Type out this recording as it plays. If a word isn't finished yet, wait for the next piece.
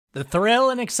The thrill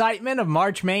and excitement of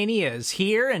March Mania is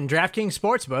here, and DraftKings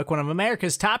Sportsbook, one of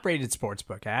America's top-rated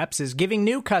sportsbook apps, is giving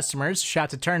new customers a shot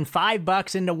to turn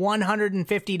 $5 into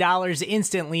 $150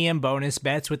 instantly in bonus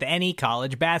bets with any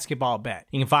college basketball bet.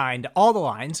 You can find all the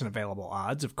lines and available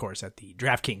odds, of course, at the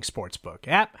DraftKings Sportsbook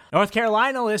app. North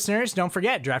Carolina listeners, don't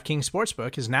forget, DraftKings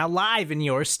Sportsbook is now live in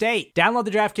your state. Download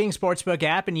the DraftKings Sportsbook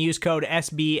app and use code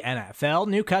SBNFL.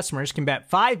 New customers can bet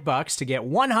 $5 to get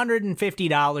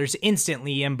 $150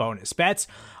 instantly in bonus bets,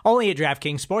 only at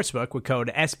DraftKings Sportsbook with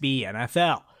code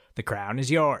SBNFL. The crown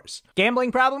is yours.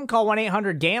 Gambling problem? Call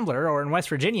 1-800-GAMBLER, or in West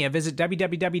Virginia, visit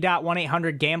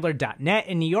www.1800gambler.net.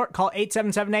 In New York, call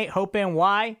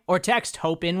 877-8-HOPE-NY or text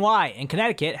HOPE-NY. In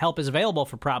Connecticut, help is available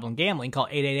for problem gambling. Call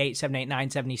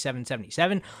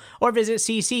 888-789-7777 or visit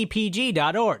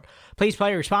ccpg.org. Please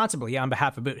play responsibly on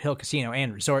behalf of Boot Hill Casino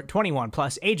and Resort. 21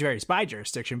 plus, age varies by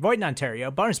jurisdiction. Void in Ontario.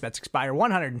 Bonus bets expire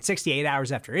 168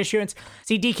 hours after issuance.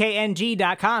 See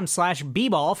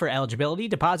dkng.com/bball for eligibility,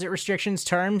 deposit restrictions,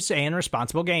 terms, and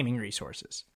responsible gaming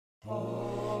resources.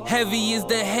 Heavy is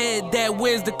the head that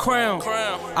wears the crown.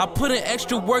 I put in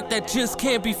extra work that just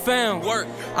can't be found.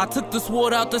 I took the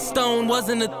sword out the stone,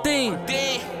 wasn't a thing.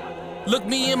 Look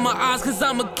me in my eyes, cause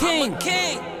I'm a king.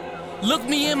 Look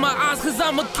me in my eyes, cause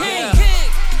I'm a king.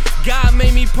 God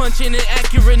made me punch in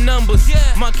accurate numbers.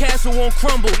 My castle won't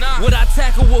crumble. What I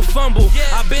tackle will fumble.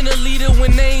 I've been a leader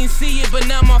when they ain't see it, but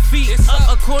now my feet is up.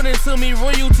 According to me,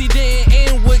 royalty didn't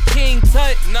end with King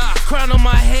Tut. Crown on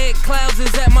my head, clouds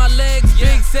is at my legs.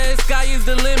 Big says sky is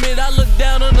the limit. I look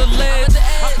down on the ledge.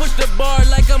 I push the bar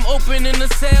like I'm opening a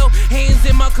cell. Hands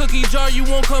in my cookie jar, you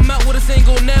won't come out with a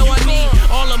single nail. I need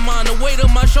all of mine. The weight of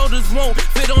my shoulders won't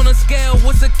fit on a scale.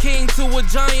 What's a king to a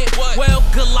giant? Well,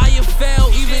 Goliath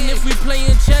fell. Even if we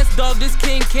playin' chess, dog, this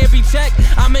king can't be checked.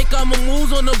 I make all my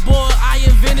moves on the board, I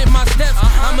invented my steps.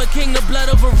 I'm a king, the blood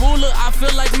of a ruler. I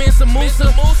feel like Mansa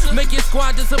Musa. Make your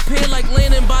squad disappear like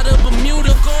landing by the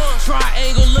Bermuda.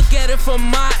 Triangle, look at it from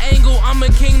my angle. I'm a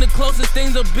king, the closest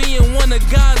thing to being one of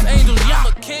God's angels. I'm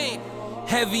a king.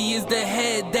 Heavy is the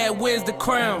head that wears the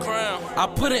crown. I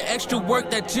put in extra work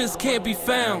that just can't be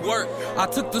found. I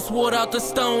took the sword out the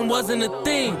stone, wasn't a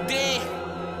thing.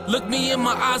 Look me in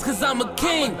my eyes, cause I'm a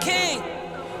king.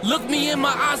 Look me in my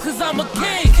eyes, cause I'm a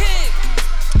king.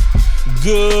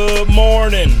 Good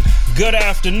morning, good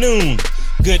afternoon,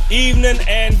 good evening,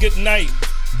 and good night.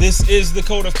 This is the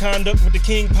Code of Conduct with the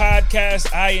King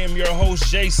podcast. I am your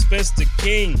host, Jay Spence the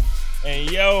King. And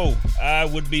yo, I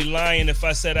would be lying if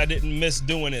I said I didn't miss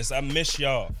doing this. I miss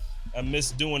y'all. I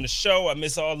miss doing the show. I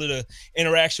miss all of the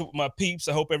interaction with my peeps.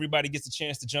 I hope everybody gets a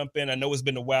chance to jump in. I know it's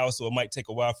been a while, so it might take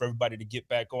a while for everybody to get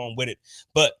back on with it.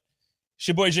 But it's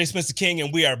your boy, Jay Spencer King,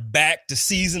 and we are back. The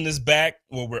season is back.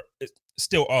 Well, we're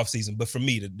still off season, but for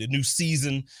me, the new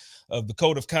season of the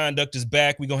Code of Conduct is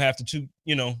back. We're going to have to,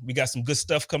 we got some good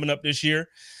stuff coming up this year.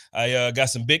 I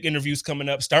got some big interviews coming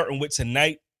up, starting with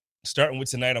tonight.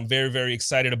 I'm very, very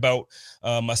excited about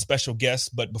my special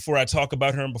guest. But before I talk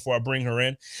about her and before I bring her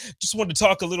in, just wanted to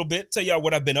talk a little bit, tell y'all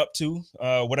what I've been up to,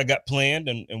 what I got planned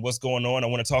and what's going on. I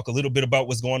want to talk a little bit about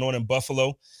what's going on in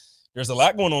Buffalo. There's a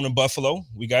lot going on in Buffalo.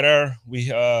 We got our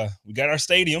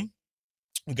stadium.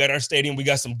 We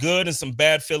got some good and some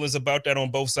bad feelings about that on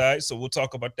both sides. So we'll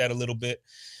talk about that a little bit.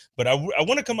 But I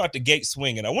want to come out the gate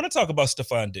swinging. I want to talk about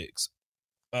Stefon Diggs.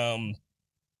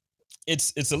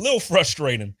 It's a little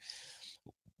frustrating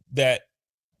that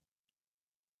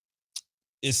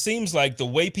it seems like the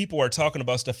way people are talking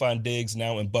about Stefon Diggs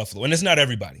now in Buffalo, and it's not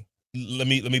everybody. Let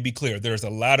me be clear. There's a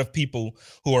lot of people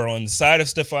who are on the side of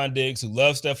Stefon Diggs, who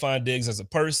love Stefon Diggs as a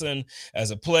person,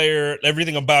 as a player.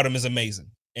 Everything about him is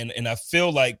amazing. And I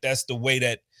feel like that's the way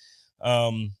that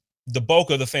the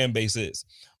bulk of the fan base is.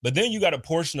 But then you got a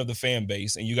portion of the fan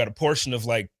base, and you got a portion of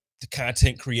like the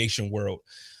content creation world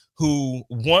who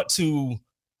want to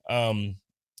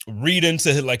read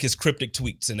into like his cryptic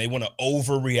tweets, and they want to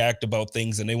overreact about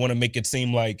things, and they want to make it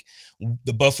seem like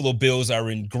the Buffalo Bills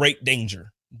are in great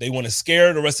danger. They want to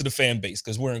scare the rest of the fan base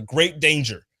because we're in great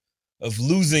danger of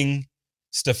losing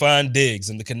Stefon Diggs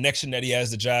and the connection that he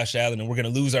has to Josh Allen, and we're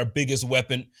going to lose our biggest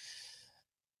weapon.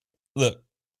 Look,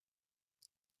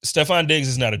 Stefon Diggs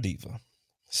is not a diva.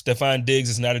 Stefon Diggs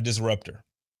is not a disruptor.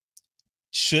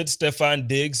 Should Stefon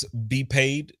Diggs be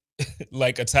paid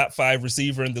like a top 5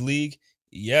 receiver in the league?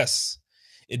 Yes.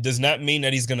 It does not mean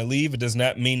that he's going to leave. It does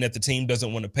not mean that the team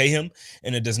doesn't want to pay him.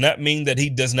 And it does not mean that he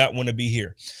does not want to be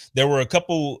here. There were a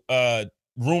couple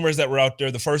rumors that were out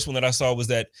there. The first one that I saw was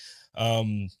that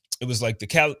it was like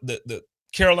the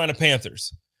Carolina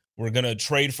Panthers were going to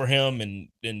trade for him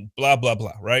and blah, blah,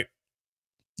 blah, right?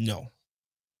 No.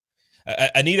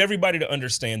 I need everybody to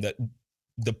understand that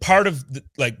the part of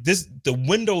the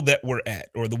window that we're at,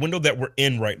 or the window that we're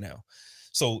in right now.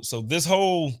 So this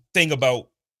whole thing about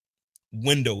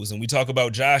windows, and we talk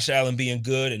about Josh Allen being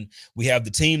good, and we have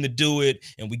the team to do it,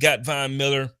 and we got Von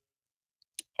Miller.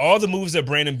 All the moves that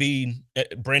Brandon Beane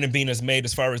has made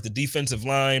as far as the defensive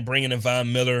line, bringing in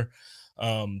Von Miller,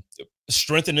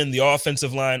 strengthening the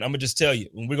offensive line. I'm going to just tell you,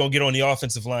 we're going to get on the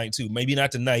offensive line too. Maybe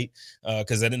not tonight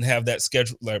because I didn't have that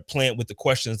schedule planned with the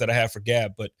questions that I have for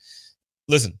Gab. But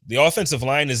listen, the offensive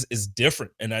line is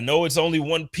different. And I know it's only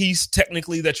one piece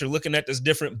technically that you're looking at that's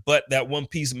different, but that one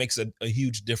piece makes a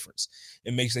huge difference.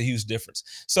 It makes a huge difference.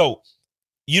 So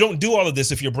you don't do all of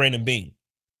this if you're Brandon Beane.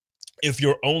 If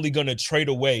you're only going to trade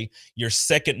away your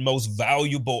second most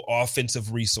valuable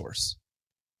offensive resource.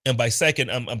 And by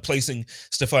second, I'm placing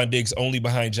Stefon Diggs only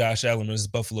behind Josh Allen and his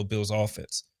Buffalo Bills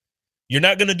offense. You're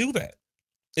not going to do that.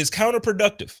 It's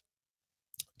counterproductive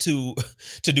to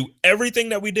do everything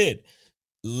that we did.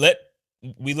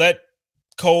 We let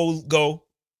Cole go.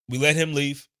 We let him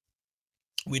leave.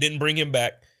 We didn't bring him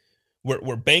back.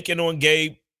 We're banking on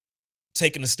Gabe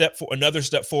taking another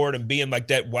step forward and being like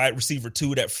that wide receiver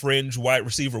 2, that fringe wide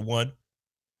receiver 1.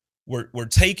 We're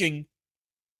taking,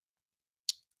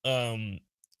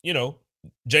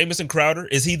 Jamison Crowder.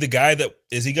 Is he the guy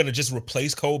is he going to just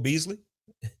replace Cole Beasley?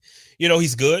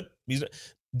 He's good.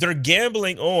 They're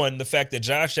gambling on the fact that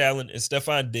Josh Allen and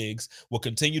Stefon Diggs will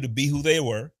continue to be who they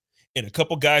were. And a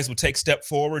couple guys will take step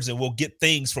forwards and we'll get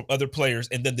things from other players.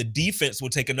 And then the defense will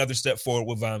take another step forward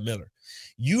with Von Miller.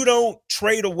 You don't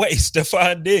trade away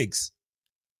Stefon Diggs.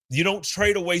 You don't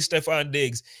trade away Stefon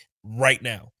Diggs right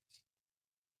now.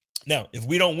 Now, if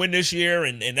we don't win this year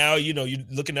and now, you're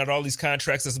looking at all these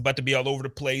contracts that's about to be all over the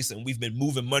place and we've been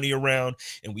moving money around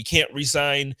and we can't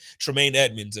re-sign Tremaine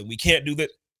Edmonds and we can't do that.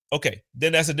 Okay,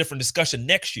 then that's a different discussion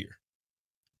next year.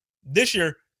 This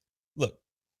year, look,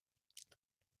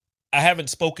 I haven't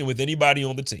spoken with anybody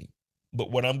on the team,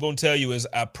 but what I'm going to tell you is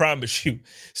I promise you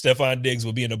Stefon Diggs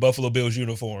will be in a Buffalo Bills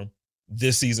uniform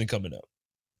this season coming up.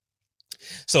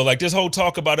 So like this whole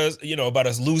talk about us, about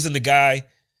us losing the guy,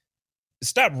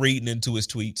 stop reading into his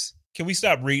tweets. Can we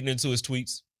stop reading into his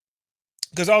tweets?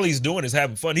 Because all he's doing is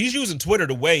having fun. He's using Twitter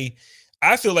the way,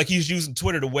 I feel like he's using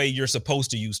Twitter the way you're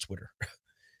supposed to use Twitter.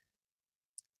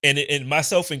 And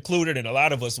myself included, and a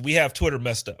lot of us, we have Twitter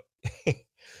messed up.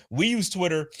 We use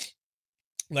Twitter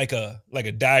like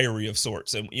a diary of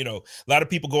sorts. And, a lot of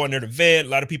people go in there to vent. A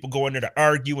lot of people go in there to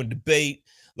argue and debate.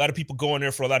 A lot of people go in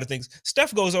there for a lot of things.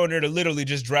 Steph goes on there to literally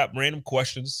just drop random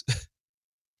questions.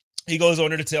 He goes on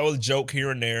there to tell a joke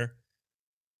here and there.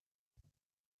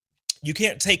 You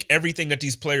can't take everything that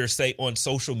these players say on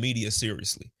social media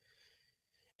seriously.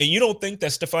 And you don't think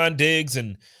that Stefon Diggs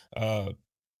and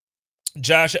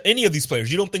Josh, any of these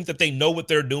players, you don't think that they know what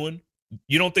they're doing?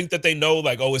 You don't think that they know,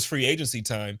 like, oh, it's free agency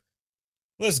time.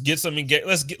 Let's get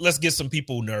some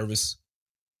people nervous.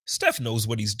 Steph knows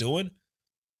what he's doing.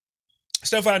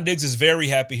 Stefon Diggs is very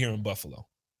happy here in Buffalo.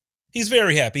 He's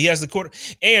very happy. He has the quarter.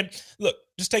 And look,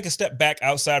 just take a step back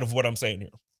outside of what I'm saying here.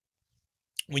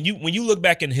 When you look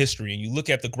back in history and you look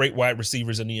at the great wide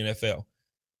receivers in the NFL,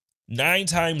 9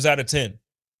 times out of 10,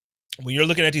 when you're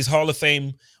looking at these Hall of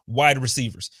Fame wide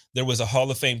receivers, there was a Hall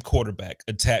of Fame quarterback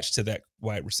attached to that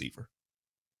wide receiver.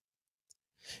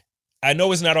 I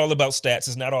know it's not all about stats.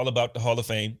 It's not all about the Hall of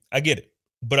Fame. I get it.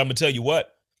 But I'm going to tell you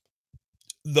what,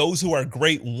 those who are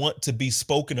great want to be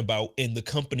spoken about in the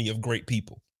company of great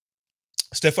people.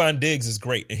 Stefon Diggs is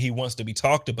great, and he wants to be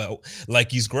talked about like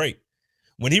he's great.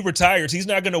 When he retires, he's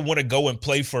not going to want to go and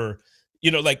play for,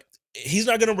 he's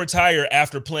not going to retire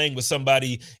after playing with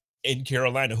somebody in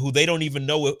Carolina who they don't even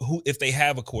know if they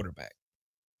have a quarterback.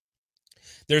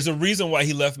 There's a reason why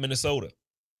he left Minnesota,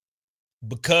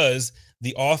 because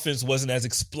the offense wasn't as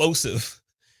explosive.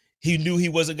 He knew he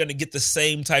wasn't going to get the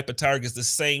same type of targets, the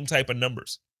same type of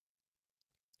numbers.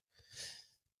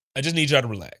 I just need y'all to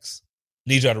relax.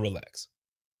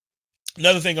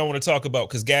 Another thing I want to talk about,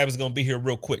 because Gab is going to be here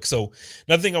real quick. So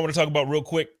another thing I want to talk about real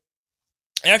quick.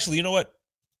 Actually, you know what?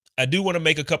 I do want to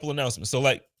make a couple announcements. So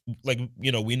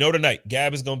we know tonight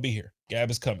Gab is going to be here.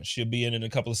 Gab is coming. She'll be in a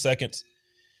couple of seconds.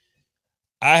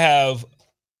 I have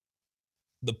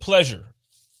the pleasure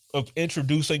of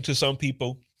introducing to some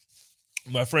people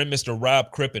my friend, Mr.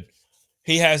 Rob Crippen.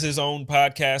 He has his own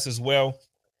podcast as well.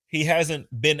 He hasn't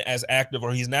been as active,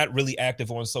 or he's not really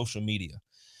active on social media.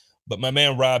 But my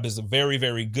man Rob is a very,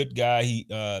 very good guy.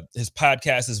 His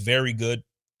podcast is very good.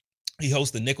 He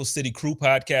hosts the Nickel City Crew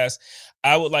podcast.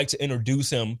 I would like to introduce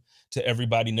him to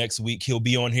everybody next week. He'll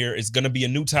be on here. It's going to be a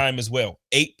new time as well,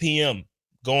 8 p.m.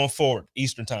 going forward,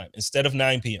 Eastern time, instead of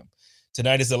 9 p.m.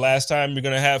 Tonight is the last time you're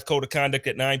going to have Code of Conduct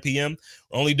at 9 p.m.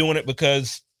 We're only doing it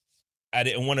because I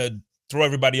didn't want to throw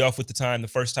everybody off with the time the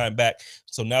first time back.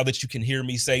 So now that you can hear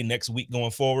me say next week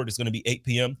going forward, it's going to be 8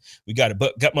 p.m. We got it.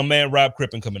 But got my man Rob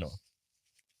Crippen coming on.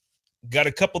 Got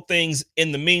a couple things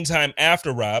in the meantime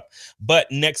after Rob, but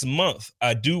next month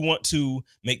I do want to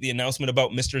make the announcement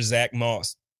about Mr. Zach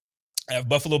Moss. I have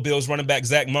Buffalo Bills running back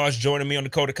Zach Moss joining me on the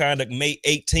Code of Conduct May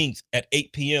 18th at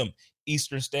 8 p.m.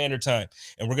 Eastern Standard Time.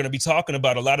 And we're going to be talking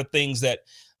about a lot of things that,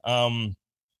 a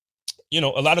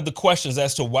lot of the questions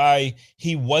as to why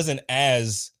he wasn't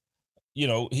as,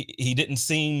 he didn't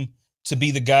seem to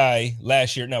be the guy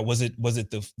last year. Now, was it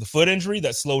the foot injury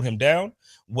that slowed him down?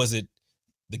 Was it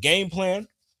the game plan?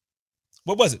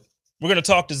 What was it? We're going to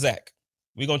talk to Zach.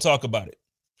 We're going to talk about it.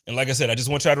 And like I said, I just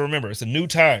want y'all to remember, it's a new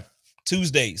time,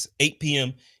 Tuesdays, 8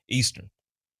 p.m. Eastern.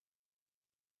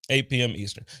 8 p.m.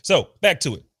 Eastern. So back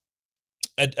to it.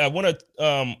 I want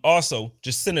to also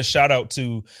just send a shout out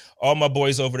to all my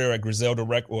boys over there at Griselda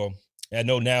Records. Well, I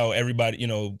know now everybody,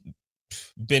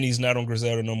 Benny's not on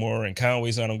Griselda no more and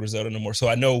Conway's not on Griselda no more. So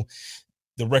I know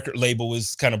the record label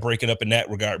is kind of breaking up in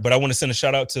that regard. But I want to send a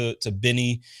shout out to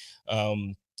Benny.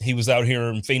 He was out here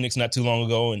in Phoenix not too long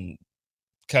ago, and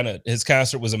kind of his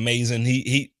concert was amazing.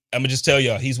 I'm gonna just tell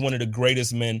y'all, he's one of the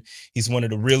greatest men. He's one of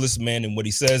the realest men, and what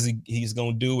he says he's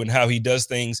gonna do and how he does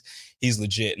things, he's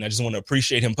legit. And I just want to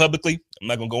appreciate him publicly. I'm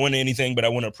not gonna go into anything, but I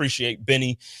want to appreciate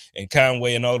Benny and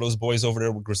Conway and all those boys over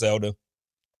there with Griselda.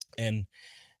 And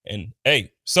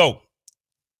hey, so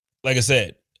like I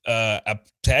said, I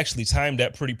actually timed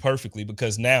that pretty perfectly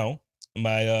because now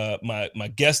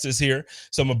my guest is here,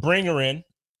 so I'm gonna bring her in.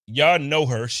 Y'all know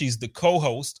her. She's the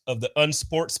co-host of the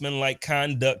Unsportsmanlike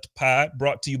Conduct Pod,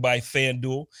 brought to you by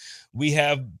FanDuel. We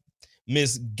have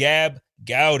Miss Gab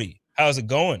Gowdy. How's it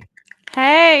going?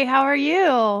 Hey, how are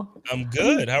you? I'm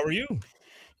good. How are you?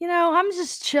 I'm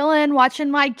just chilling,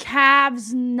 watching my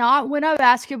Cavs not win a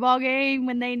basketball game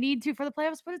when they need to for the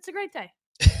playoffs, but it's a great day.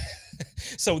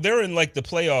 So they're in like the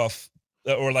playoff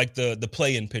or like the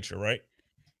play-in picture, right?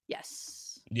 Yes.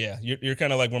 Yeah, you're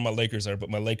kind of like where my Lakers are, but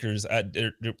my Lakers,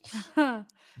 they're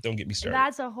don't get me started.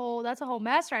 That's a whole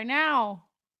mess right now.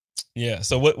 Yeah.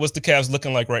 So what's the Cavs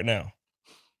looking like right now?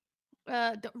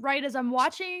 Right as I'm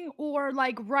watching, or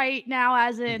like right now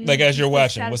as in like as you're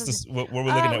watching? What's this? What we're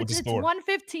looking at with the score? It's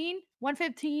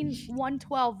 115,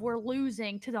 112. We're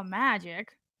losing to the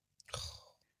Magic.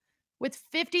 With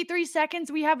 53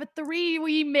 seconds, we have a 3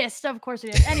 we missed. Of course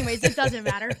it is. Anyways, it doesn't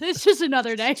matter. It's just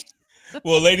another day.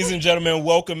 Well, ladies and gentlemen,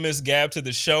 welcome Miss Gab to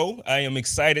the show. I am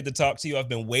excited to talk to you. I've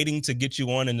been waiting to get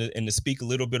you on and to speak a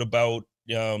little bit about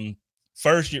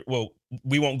first. Well,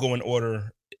 we won't go in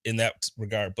order in that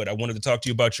regard, but I wanted to talk to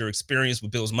you about your experience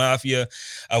with Bills Mafia.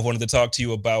 I wanted to talk to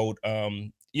you about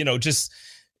just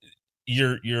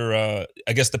your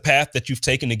I guess the path that you've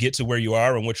taken to get to where you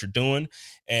are and what you're doing,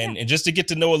 and just to get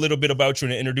to know a little bit about you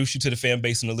and introduce you to the fan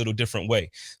base in a little different way.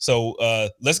 So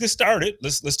let's get started.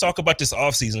 Let's talk about this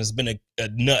offseason. It's been a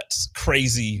nuts,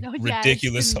 crazy,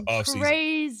 ridiculous offseason.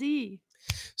 Crazy.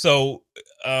 So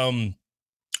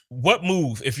what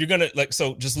move, if you're gonna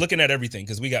just looking at everything,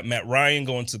 because we got Matt Ryan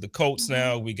going to the Colts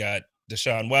now, we got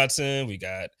Deshaun Watson, we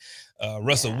got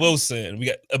Russell Wilson, we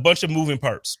got a bunch of moving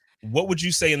parts. What would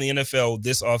you say in the NFL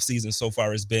this offseason so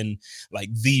far has been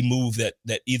like the move that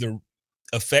either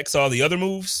affects all the other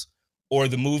moves, or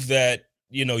the move that,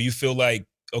 you feel like,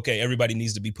 okay, everybody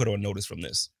needs to be put on notice from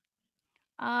this?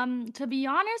 To be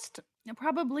honest,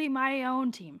 probably my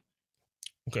own team.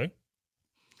 Okay.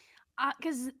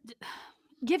 Because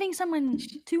giving someone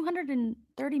 $230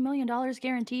 million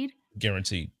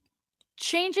guaranteed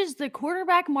changes the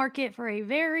quarterback market for a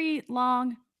very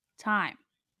long time.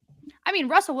 I mean,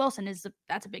 Russell Wilson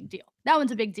that's a big deal. That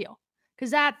one's a big deal.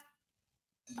 Because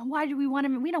why do we want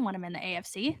him? We don't want him in the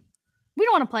AFC. We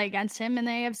don't want to play against him in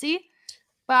the AFC.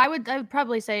 But I would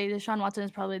probably say Deshaun Watson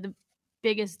is probably the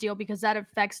biggest deal, because that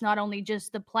affects not only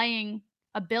just the playing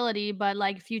ability, but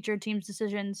like future teams'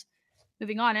 decisions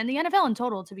moving on. And the NFL in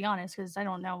total, to be honest, because I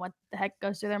don't know what the heck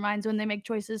goes through their minds when they make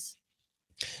choices.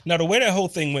 Now, the way that whole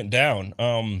thing went down,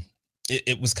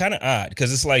 it was kind of odd,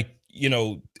 because it's like,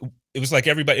 it was like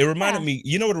everybody, it reminded me,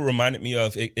 what it reminded me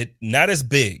of? It not as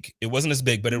big. It wasn't as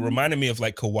big, but it reminded me of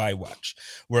like Kawhi Watch,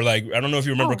 where like, I don't know if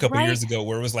you remember a couple years ago,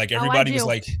 where it was like everybody was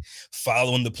like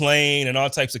following the plane and all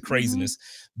types of craziness.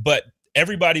 But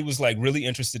everybody was like really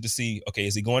interested to see, okay,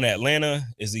 is he going to Atlanta?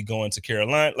 Is he going to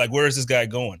Carolina? Like, where is this guy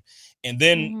going? And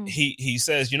then he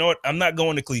says, you know what? I'm not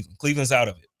going to Cleveland. Cleveland's out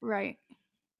of it. Right.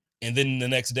 And then the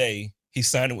next day, he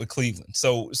signed it with Cleveland.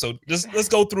 So just let's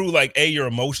go through like your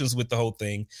emotions with the whole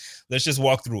thing. Let's just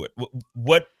walk through it.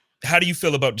 How do you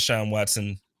feel about Deshaun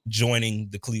Watson joining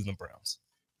the Cleveland Browns?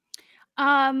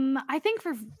 I think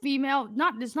for female,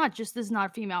 this is not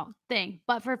a female thing,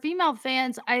 but for female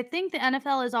fans, I think the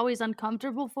NFL is always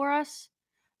uncomfortable for us,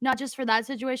 not just for that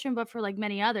situation, but for like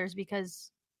many others,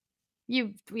 because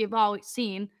we've always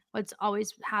seen what's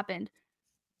always happened.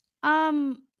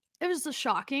 It was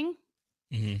shocking.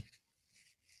 Mm-hmm.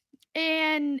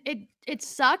 And it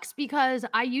sucks because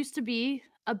I used to be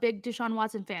a big Deshaun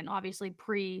Watson fan, obviously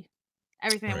pre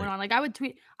everything that went on. Like I would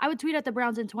tweet at the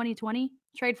Browns in 2020,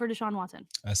 trade for Deshaun Watson.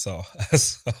 I saw.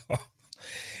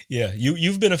 Yeah,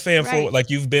 you've been a fan for, like,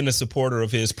 you've been a supporter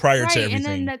of his prior to everything.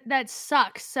 And then that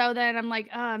sucks. So then I'm like,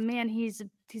 oh man, he's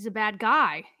a bad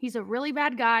guy. He's a really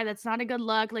bad guy. That's not a good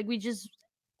look. Like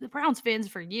the Browns fans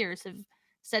for years have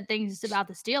said things about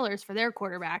the Steelers for their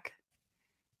quarterback.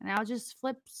 And now it just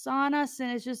flips on us,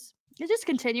 and it's just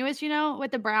continuous, with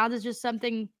the Browns. It's just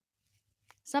something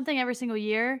every single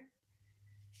year.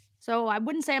 So I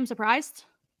wouldn't say I'm surprised.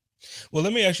 Well,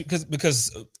 let me ask you,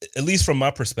 because at least from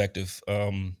my perspective,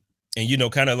 and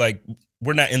kind of like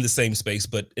we're not in the same space,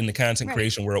 but in the content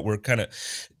creation world, we're kind of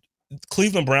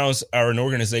Cleveland Browns are an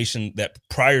organization that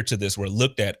prior to this were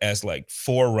looked at as like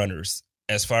forerunners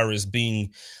as far as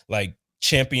being like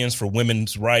champions for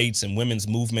women's rights and women's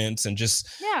movements and just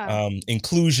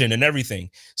inclusion and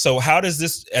everything. So how does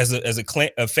this, as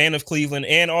a fan of Cleveland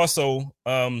and also,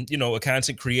 a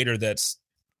content creator that's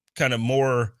kind of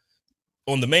more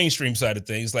on the mainstream side of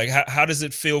things, like how does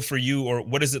it feel for you, or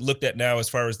what is it looked at now as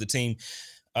far as the team?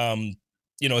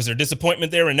 Is there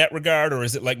disappointment there in that regard, or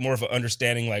is it like more of an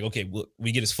understanding, like, okay,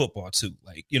 we get his football too,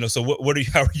 like, so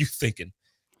how are you thinking?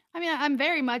 I mean, I'm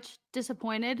very much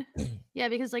disappointed. Yeah,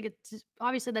 because like it's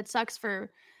obviously that sucks for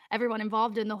everyone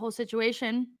involved in the whole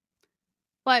situation.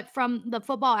 But from the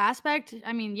football aspect,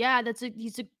 I mean, yeah,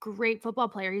 he's a great football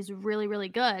player. He's really, really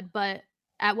good. But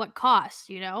at what cost,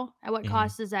 At what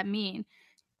cost does that mean?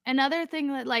 Another thing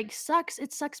that like sucks,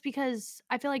 it sucks because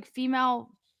I feel like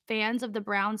female fans of the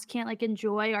Browns can't like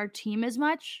enjoy our team as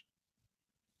much.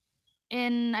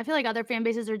 And I feel like other fan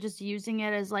bases are just using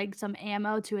it as like some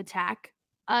ammo to attack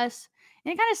us.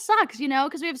 And it kind of sucks,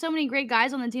 because we have so many great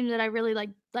guys on the team that I really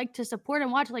like to support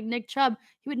and watch, like Nick Chubb.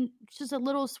 Just a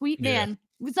little sweet man.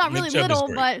 It's not really little,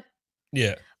 but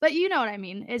yeah. But you know what I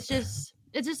mean. It's just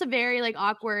a very like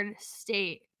awkward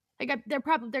state. Like they're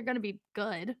going to be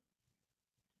good,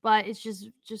 but it's just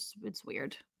it's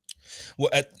weird.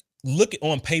 Well, look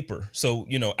on paper. So,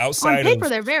 outside on paper,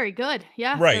 they're very good.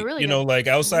 Yeah. Right. They're really good. Like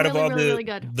outside really, of all really,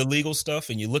 the legal stuff,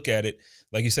 and you look at it,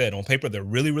 like you said, on paper, they're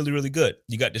really, really, really good.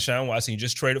 You got Deshaun Watson. You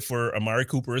just traded for Amari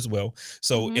Cooper as well.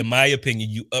 So in my opinion,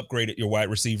 you upgraded your wide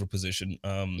receiver position.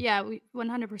 Yeah,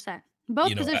 100%.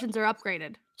 Both positions are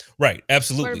upgraded. Right.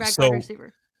 Absolutely. Quarterback, wide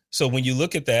receiver. So when you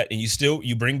look at that and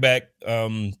you bring back,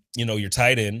 your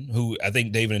tight end, who I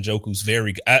think David Njoku's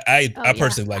very good. I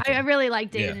personally like him. I really like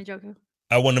David Njoku.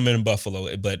 I want him in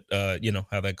Buffalo, but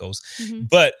how that goes. Mm-hmm.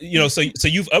 But so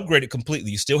you've upgraded completely.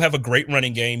 You still have a great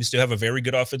running game. You still have a very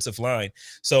good offensive line.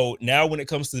 So now, when it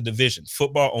comes to the division,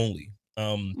 football only.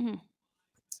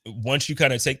 Once you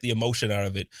kind of take the emotion out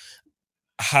of it,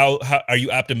 how are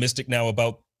you optimistic now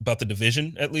about the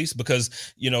division at least?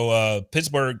 Because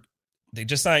Pittsburgh, they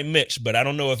just signed Mitch, but I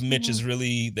don't know if Mitch is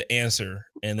really the answer.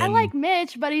 And then, I like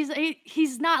Mitch, but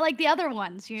he's not like the other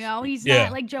ones, He's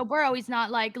not like Joe Burrow. He's not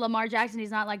like Lamar Jackson.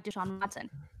 He's not like Deshaun Watson.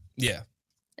 Yeah.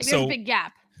 Like there's a big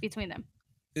gap between them.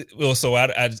 Well, so I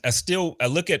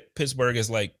look at Pittsburgh as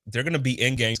like they're going to be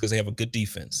in games because they have a good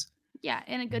defense. Yeah,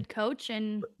 and a good coach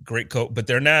and great coach, but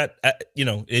they're not.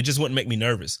 It just wouldn't make me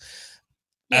nervous.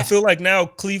 Yeah. I feel like now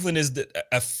Cleveland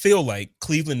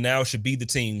now should be the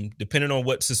team, depending on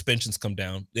what suspensions come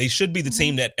down. They should be the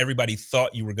team that everybody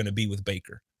thought you were going to be with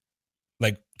Baker,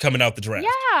 like coming out the draft.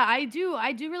 Yeah, I do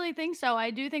really think so.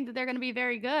 I do think that they're going to be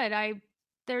very good.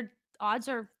 Their odds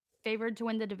are favored to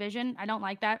win the division. I don't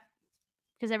like that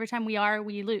because every time we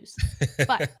lose.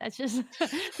 But that's just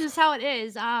how it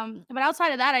is. But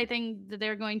outside of that, I think that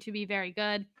they're going to be very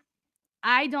good.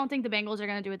 I don't think the Bengals are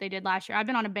going to do what they did last year. I've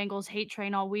been on a Bengals hate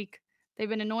train all week. They've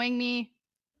been annoying me.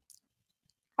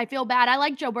 I feel bad. I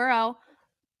like Joe Burrow,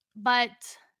 but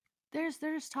they're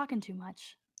just talking too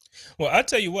much. Well, I'll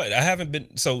tell you what, I haven't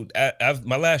been. So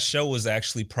my last show was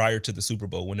actually prior to the Super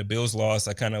Bowl. When the Bills lost,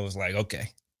 I kind of was like, okay,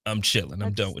 I'm chilling.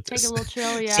 I'm done with this. Take a little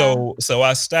chill, yeah. So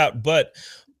I stopped. But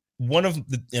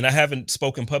and I haven't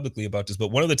spoken publicly about this,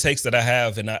 but one of the takes that I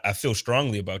have, and I feel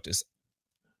strongly about this,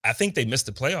 I think they missed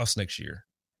the playoffs next year.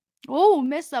 Oh,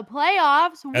 miss the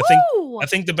playoffs. I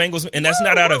think the Bengals, and that's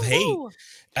not out of hate.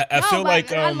 I feel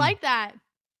like I like that.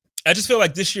 I just feel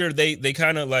like this year they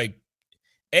kind of like,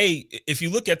 if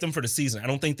you look at them for the season, I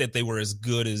don't think that they were as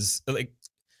good as like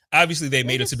obviously they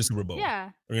made it to the Super Bowl. Yeah.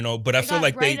 But I feel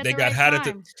like they got hot at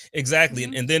the exactly.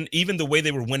 Mm-hmm. And then even the way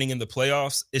they were winning in the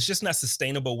playoffs, it's just not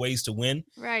sustainable ways to win.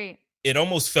 Right. It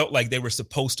almost felt like they were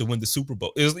supposed to win the Super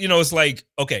Bowl. It was, it's like,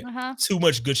 okay, too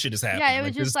much good shit has happened. Yeah, it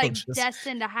was just like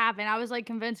destined to happen. I was like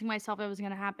convincing myself it was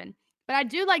going to happen. But I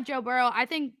do like Joe Burrow. I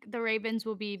think the Ravens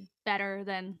will be better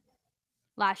than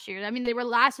last year. I mean, they were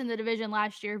last in the division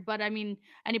last year, but I mean,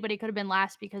 anybody could have been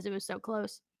last because it was so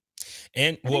close.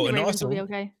 And also, will be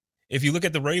okay. If you look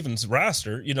at the Ravens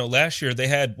roster, last year they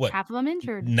had half of them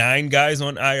injured, 9 guys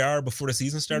on IR before the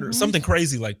season started, or something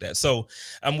crazy like that. So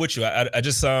I'm with you. I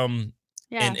just and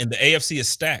the AFC is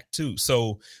stacked too.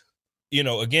 So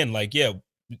again, like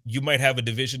you might have a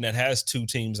division that has 2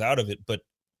 teams out of it, but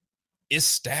it's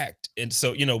stacked. And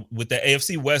so with the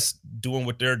AFC West doing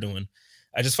what they're doing,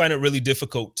 I just find it really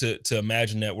difficult to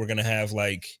imagine that we're gonna have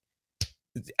like.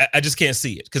 I just can't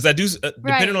see it because I do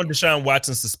depending on Deshaun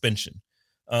Watson's suspension.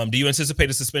 Do you anticipate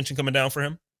a suspension coming down for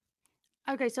him?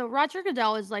 Okay, so Roger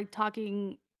Goodell was like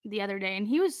talking the other day, and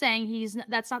he was saying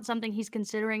that's not something he's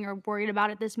considering or worried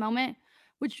about at this moment,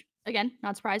 which, again,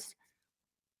 not surprised.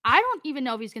 I don't even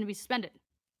know if he's going to be suspended.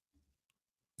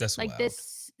 That's like wild.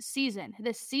 This season,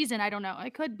 I don't know.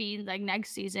 It could be like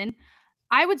next season.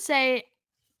 I would say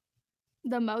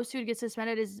the most who would get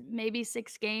suspended is maybe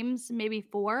 6 games, maybe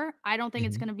 4. I don't think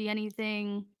it's going to be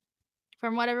anything.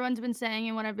 From what everyone's been saying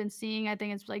and what I've been seeing, I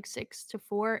think it's like 6 to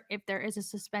 4 if there is a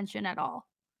suspension at all.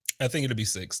 I think it'll be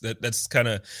 6. That's kind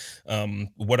of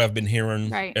what I've been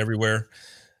hearing everywhere.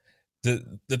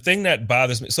 The thing that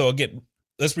bothers me. So again,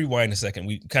 let's rewind a second.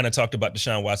 We kind of talked about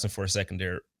Deshaun Watson for a second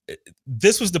there.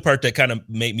 This was the part that kind of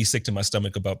made me sick to my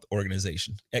stomach about the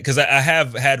organization, because I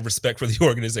have had respect for the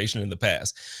organization in the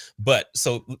past. But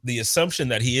so the assumption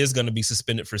that he is going to be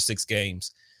suspended for 6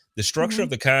 games. The structure of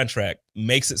the contract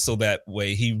makes it so that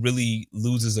way he really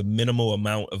loses a minimal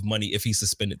amount of money if he's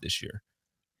suspended this year.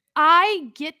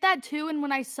 I get that too. And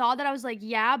when I saw that, I was like,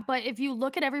 yeah, but if you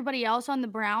look at everybody else on the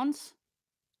Browns,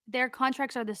 their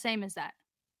contracts are the same as that.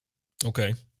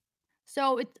 Okay.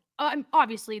 So it's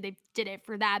obviously they did it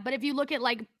for that. But if you look at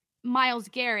like Myles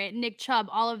Garrett, Nick Chubb,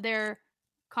 all of their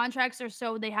contracts are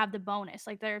so they have the bonus,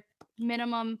 like their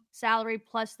minimum salary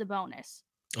plus the bonus.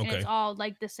 Okay. And it's all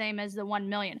like the same as the 1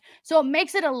 million. So it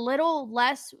makes it a little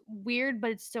less weird,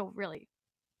 but it's still really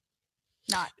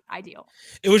not ideal.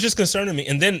 It was just concerning me.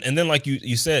 And then like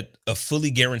you said, a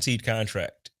fully guaranteed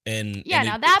contract. And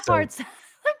now that part's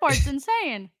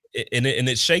insane. And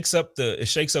it shakes up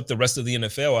the rest of the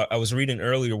NFL. I was reading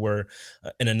earlier where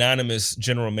an anonymous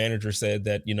general manager said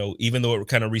that, even though it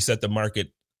kind of reset the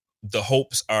market, the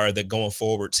hopes are that going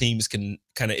forward teams can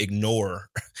kind of ignore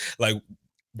like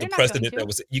the precedent that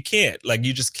was, you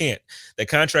just can't. The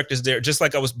contract is there. Just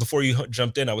like I was, before you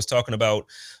jumped in, I was talking about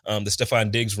the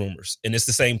Stephon Diggs rumors, and it's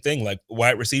the same thing. Like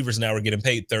wide receivers now are getting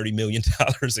paid $30 million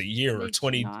a year or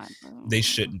 20. They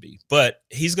shouldn't be, but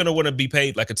he's going to want to be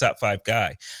paid like a top 5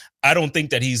 guy. I don't think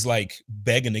that he's like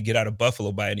begging to get out of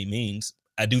Buffalo by any means.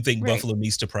 I do think Buffalo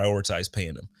needs to prioritize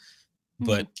paying him,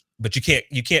 but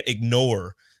you can't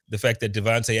ignore the fact that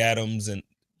Devontae Adams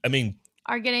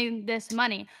are getting this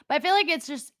money. But I feel like it's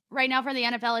just right now for the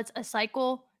NFL, it's a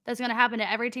cycle that's going to happen to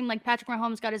every team. Like Patrick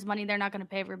Mahomes got his money. They're not going to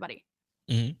pay everybody.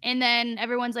 And then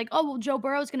everyone's like, oh, well, Joe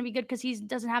Burrow is going to be good because he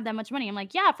doesn't have that much money. I'm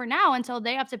like, yeah, for now, until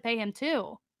they have to pay him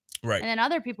too. Right. And then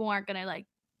other people aren't going to like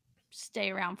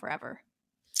stay around forever.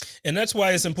 And that's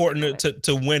why it's important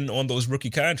to win on those rookie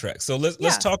contracts. So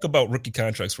let's talk about rookie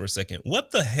contracts for a second.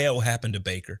 What the hell happened to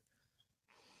Baker?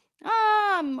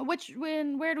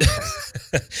 Where do we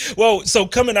start? Well, so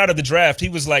coming out of the draft, he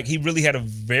really had a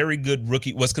very good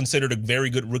rookie, was considered a very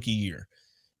good rookie year.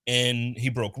 And he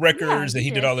broke records and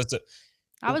he did all this stuff.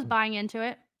 I was buying into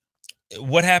it.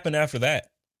 What happened after that?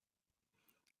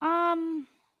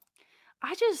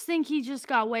 I just think he just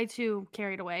got way too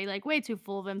carried away, like way too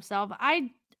full of himself.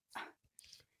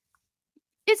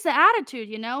 It's the attitude,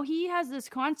 he has this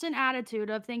constant attitude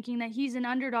of thinking that he's an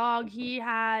underdog. He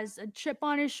has a chip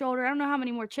on his shoulder. I don't know how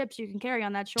many more chips you can carry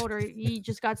on that shoulder. He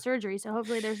just got surgery, so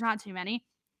hopefully there's not too many.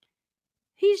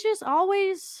 He's just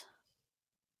always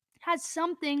has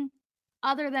something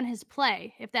other than his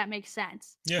play, if that makes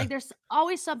sense. Yeah. Like there's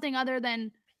always something other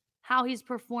than how he's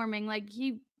performing. Like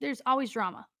there's always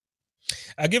drama.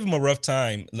 I give him a rough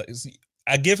time.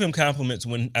 I give him compliments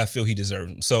when I feel he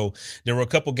deserves them. So there were a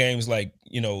couple games like,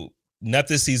 not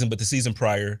this season, but the season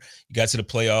prior, you got to the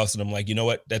playoffs and I'm like, you know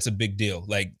what? That's a big deal.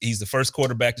 Like he's the first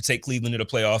quarterback to take Cleveland to the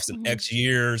playoffs in X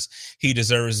years. He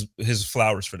deserves his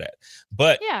flowers for that.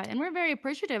 But yeah, and we're very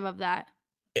appreciative of that.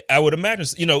 I would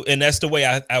imagine, and that's the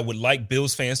way I would like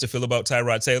Bills fans to feel about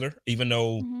Tyrod Taylor, even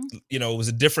though, it was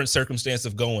a different circumstance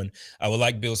of going. I would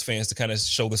like Bills fans to kind of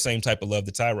show the same type of love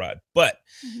to Tyrod. But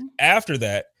after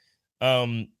that,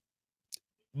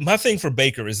 my thing for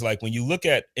Baker is like when you look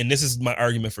at, and this is my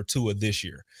argument for Tua this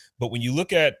year, but when you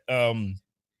look at the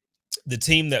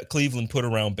team that Cleveland put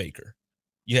around Baker,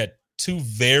 you had two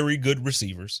very good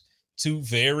receivers, two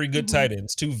very good tight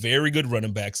ends, two very good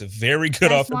running backs, a very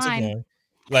good offensive line.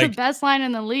 Like the best line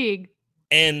in the league.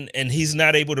 And he's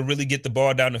not able to really get the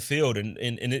ball down the field. And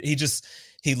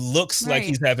he looks like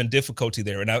he's having difficulty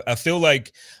there. And I feel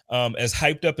like as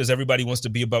hyped up as everybody wants to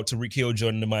be about Tyreek Hill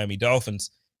joining the Miami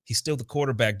Dolphins, he's still the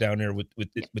quarterback down there with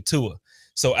Tua.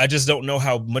 So I just don't know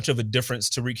how much of a difference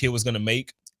Tyreek Hill is going to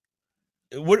make.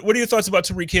 What are your thoughts about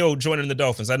Tyreek Hill joining the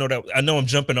Dolphins? I know I'm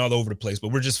jumping all over the place,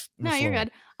 but we're you're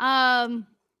good.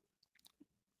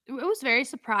 It was very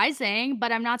surprising,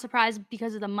 but I'm not surprised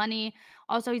because of the money.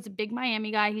 Also, he's a big Miami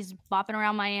guy. He's bopping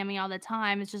around Miami all the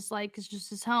time. It's just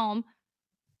his home.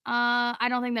 I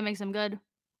don't think that makes him good.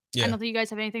 Yeah. I don't think you guys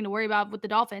have anything to worry about with the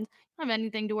Dolphins. You don't have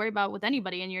anything to worry about with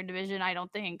anybody in your division, I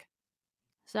don't think.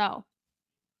 So.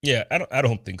 Yeah, I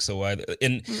don't think so either.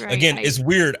 And again, it's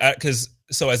weird because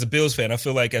as a Bills fan, I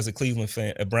feel like as a Cleveland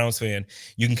fan, a Browns fan,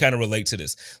 you can kind of relate to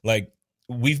this. Like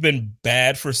we've been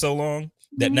bad for so long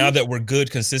that now that we're good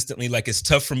consistently, like it's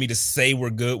tough for me to say we're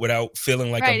good without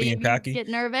feeling like I'm being cocky. Get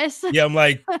nervous. Yeah, I'm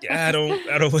like, I don't.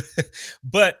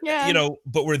 But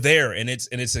but we're there, and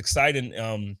it's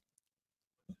exciting.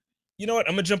 You know what?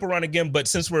 I'm gonna jump around again, but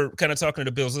since we're kind of talking to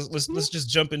the Bills, let's just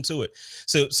jump into it.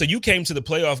 So you came to the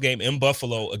playoff game in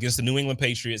Buffalo against the New England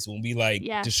Patriots when we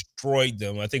destroyed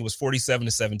them. I think it was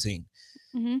 47-17.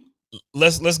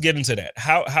 Let's get into that.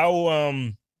 How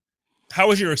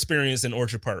was your experience in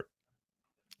Orchard Park?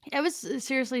 It was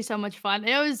seriously so much fun.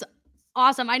 It was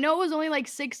awesome. I know it was only like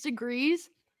 6 degrees,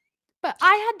 but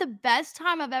I had the best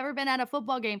time I've ever been at a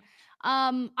football game.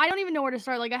 I don't even know where to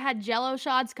start. Like I had Jell-O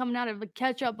shots coming out of a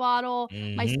ketchup bottle.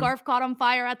 My scarf caught on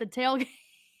fire at the tailgate.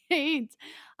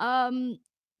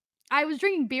 I was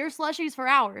drinking beer slushies for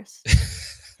hours.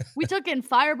 We took in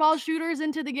fireball shooters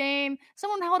into the game.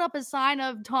 Someone held up a sign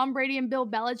of Tom Brady and Bill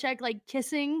Belichick like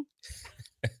kissing.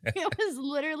 It was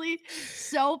literally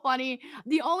so funny.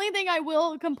 The only thing I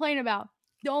will complain about,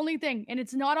 and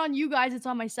it's not on you guys, it's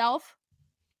on myself.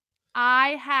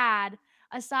 I had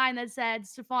a sign that said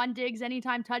Stefon Diggs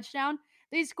anytime touchdown.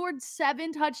 They scored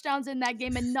 7 touchdowns in that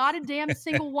game, and not a damn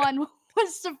single one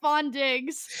was Stefon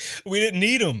Diggs. We didn't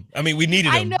need him. I mean, we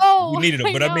needed him. I know. We needed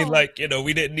him, but I mean, like,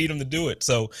 we didn't need him to do it.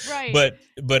 So, but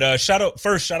shout out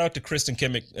to Kristen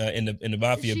Kimmick in the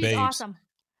Mafia Babes. She's awesome.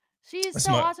 She's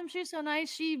so awesome. She's so nice.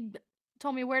 She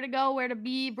told me where to go, where to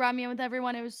be, brought me in with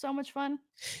everyone. It was so much fun.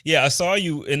 Yeah, I saw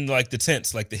you in like the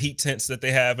tents, like the heat tents that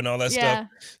they have and all that stuff.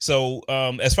 So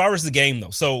as far as the game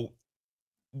though, so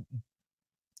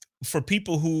for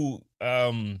people who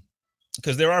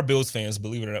because there are Bills fans,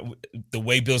 believe it or not, the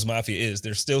way Bills Mafia is,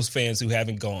 there's still fans who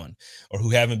haven't gone or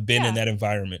who haven't been in that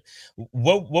environment.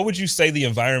 What would you say the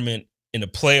environment in a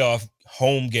playoff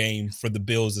home game for the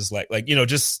Bills is like? Like,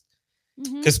 just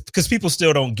because people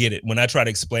still don't get it. When I try to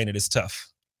explain it, it's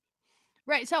tough.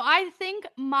 Right. So I think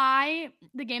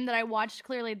the game that I watched,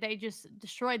 clearly they just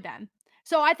destroyed them.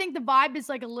 So I think the vibe is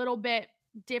like a little bit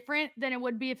different than it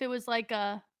would be if it was like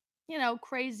a,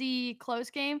 crazy close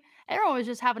game. Everyone was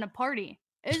just having a party.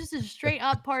 It was just a straight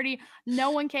up party.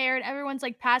 No one cared. Everyone's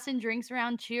like passing drinks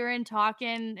around, cheering,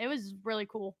 talking. It was really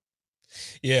cool.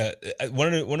 Yeah.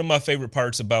 One of my favorite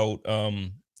parts about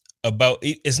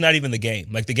it's not even the game.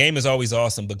 Like the game is always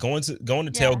awesome, but going to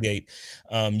tailgate,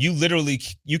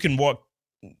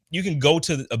 you can go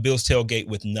to a Bills tailgate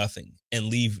with nothing and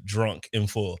leave drunk in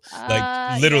full.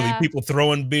 Like literally people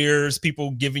throwing beers,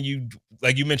 people giving you,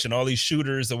 like you mentioned, all these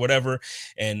shooters or whatever,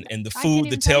 and the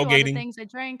food, the tailgating. The things I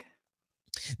drank.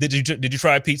 Did you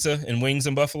try pizza and wings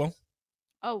in Buffalo?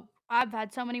 Oh, I've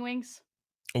had so many wings.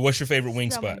 What's your favorite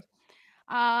wing spot?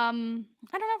 I don't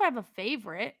know if I have a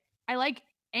favorite. I like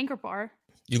Anchor Bar.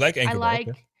 You like Anchor Bar? I like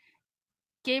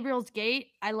Gabriel's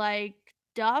Gate. I like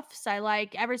Duff's. I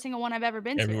like every single one I've ever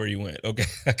been to. Everywhere you went. Okay.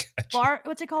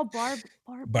 What's it called? Bar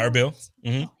Bill?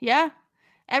 Mm-hmm. Yeah.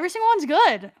 Every single one's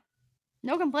good.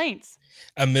 No complaints.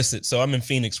 I miss it. So I'm in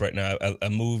Phoenix right now. I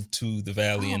moved to the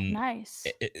Valley and nice.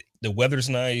 The weather's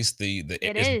nice.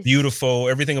 It's beautiful.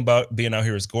 Everything about being out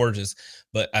here is gorgeous,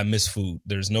 but I miss food.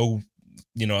 There's no,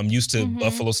 I'm used to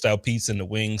Buffalo style pizza and the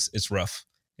wings. It's rough.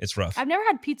 I've never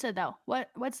had pizza though.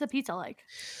 What's the pizza like?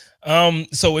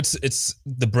 So it's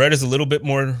the bread is a little bit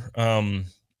more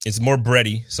it's more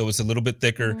bready, so it's a little bit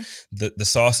thicker. The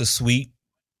sauce is sweet.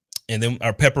 And then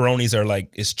our pepperonis are like,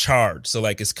 it's charred. So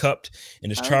like it's cupped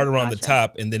and it's charred around the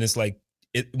top. And then it's like,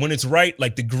 when it's right,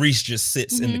 like the grease just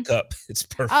sits in the cup. It's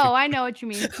perfect. Oh, I know what you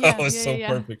mean. Yeah, it's so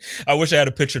perfect. I wish I had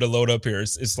a picture to load up here.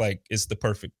 It's the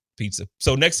perfect pizza.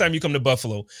 So next time you come to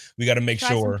Buffalo, we got to make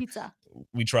sure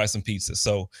we try some pizza.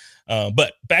 So,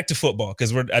 but back to football,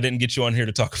 because I didn't get you on here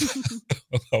to talk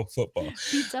about football.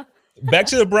 Pizza. Back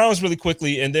to the Browns really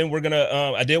quickly, and then we're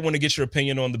gonna. I did want to get your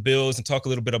opinion on the Bills and talk a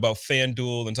little bit about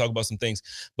FanDuel and talk about some things.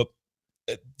 But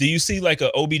do you see like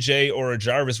a OBJ or a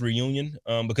Jarvis reunion?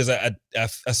 Because I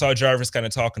saw Jarvis kind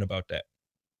of talking about that.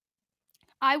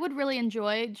 I would really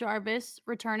enjoy Jarvis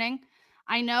returning.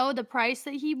 I know the price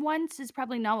that he wants is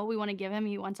probably not what we want to give him.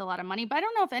 He wants a lot of money, but I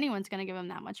don't know if anyone's going to give him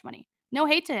that much money. No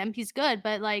hate to him. He's good,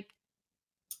 but like,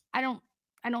 I don't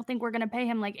think we're going to pay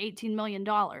him like $18 million.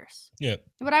 Yeah.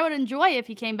 But I would enjoy if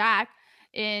he came back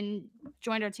and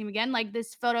joined our team again. Like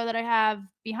this photo that I have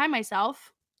behind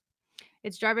myself,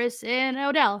 it's Jarvis and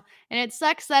Odell. And it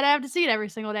sucks that I have to see it every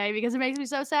single day because it makes me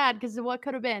so sad because of what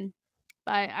could have been.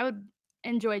 But I would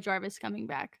enjoy Jarvis coming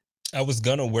back. I was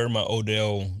going to wear my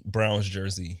Odell Browns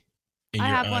jersey in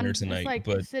your honor tonight. It's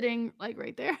but sitting like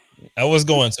right there. I was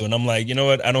going to, and I'm like, you know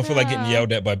what? I don't feel like getting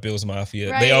yelled at by Bills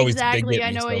Mafia. Right, they always exactly. They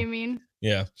get me, I know what you mean.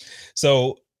 Yeah.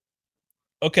 So,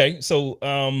 okay. So,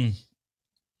 I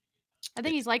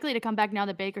think he's likely to come back now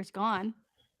that Baker's gone.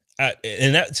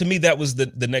 And that, to me, that was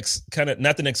the next kind of,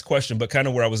 not the next question, but kind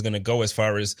of where I was going to go as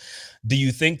far as, do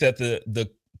you think that the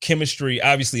chemistry,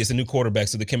 obviously it's a new quarterback,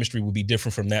 so the chemistry will be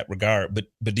different from that regard, but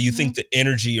do you think the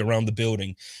energy around the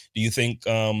building, do you think,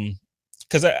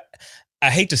 because I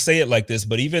hate to say it like this,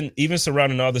 but even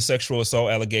surrounding all the sexual assault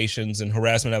allegations and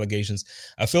harassment allegations,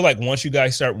 I feel like once you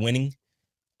guys start winning,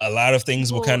 a lot of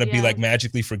things will kind of be like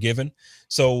magically forgiven.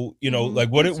 So, you know, like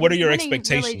what are your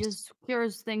expectations? Really just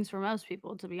cures things for most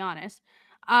people, to be honest.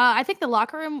 I think the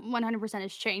locker room 100%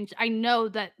 has changed. I know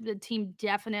that the team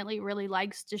definitely really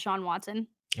likes Deshaun Watson.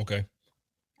 Okay.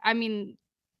 I mean,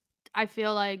 I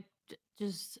feel like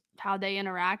just how they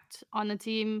interact on the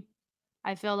team,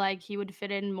 I feel like he would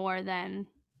fit in more than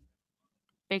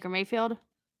Baker Mayfield.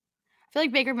 I feel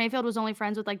like Baker Mayfield was only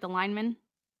friends with like the linemen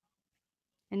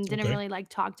and didn't really like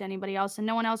talk to anybody else, and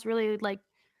no one else really like,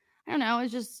 I don't know,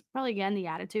 it's just probably again the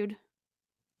attitude.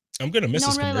 I'm gonna miss. No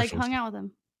one really like hung out with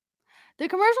him. The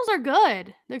commercials are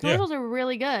good. The commercials are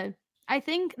really good. I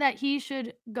think that he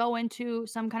should go into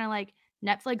some kind of like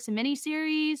Netflix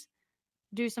miniseries,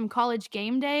 do some college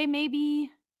game day, maybe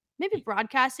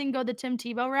broadcasting, go the Tim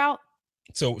Tebow route.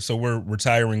 So we're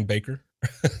retiring Baker.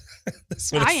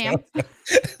 I am.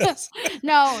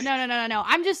 No.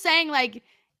 I'm just saying, like,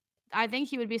 I think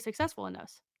he would be successful in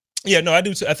those. Yeah, no, I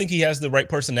do too. I think he has the right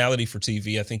personality for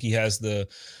TV. I think he has the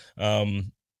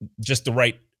just the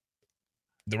right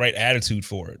attitude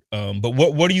for it. But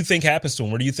what do you think happens to him?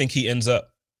 Where do you think he ends up?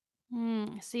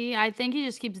 See, I think he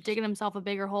just keeps digging himself a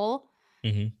bigger hole.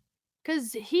 Mm-hmm.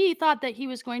 Because he thought that he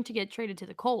was going to get traded to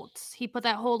the Colts. He put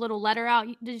that whole little letter out.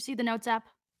 Did you see the notes app?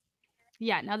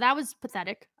 Yeah, now that was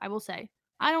pathetic, I will say.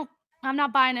 I'm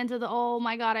not buying into the, oh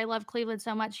my God, I love Cleveland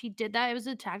so much. He did that. It was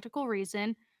a tactical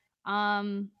reason.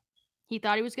 He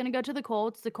thought he was going to go to the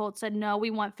Colts. The Colts said, no, we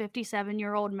want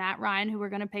 57-year-old Matt Ryan, who we're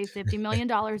going to pay $50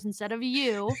 million instead of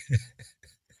you.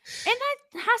 And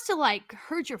that has to like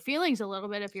hurt your feelings a little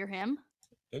bit if you're him.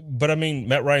 But I mean,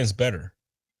 Matt Ryan's better.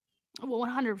 Well,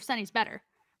 100% he's better.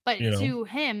 But to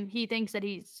him, he thinks that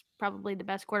he's probably the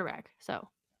best quarterback. So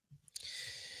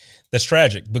that's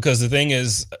tragic because the thing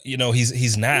is,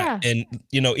 he's not. Yeah. And,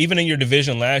 even in your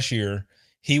division last year,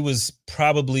 he was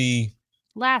probably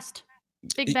last.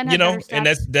 Big Ben, and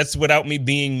that's without me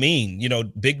being mean.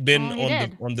 Big Ben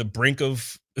on the brink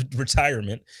of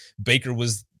retirement. Baker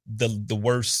was the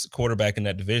worst quarterback in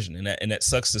that division, and that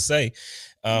sucks to say.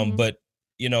 But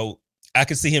I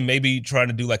could see him maybe trying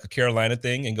to do like a Carolina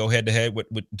thing and go head to head with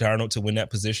Darnold to win that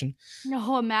position.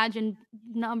 No, imagine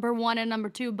number 1 and number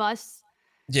 2 busts.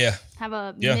 Yeah. Have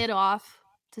a mid off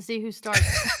to see who starts.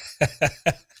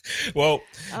 Well.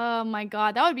 Oh my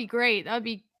God, that would be great.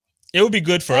 It would be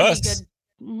good for us. Good.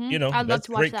 Mm-hmm. I'd love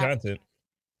to watch great content.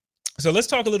 So let's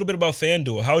talk a little bit about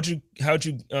FanDuel. How'd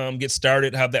you get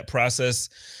started? How'd that process?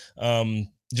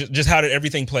 Just how did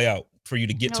everything play out for you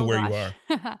to get to where you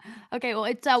are? Okay, well,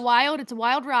 it's a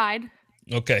wild ride.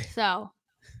 Okay. So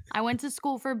I went to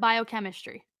school for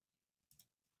biochemistry.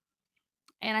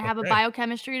 And I have a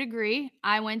biochemistry degree.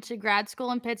 I went to grad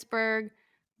school in Pittsburgh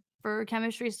for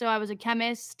chemistry. So I was a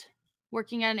chemist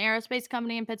working at an aerospace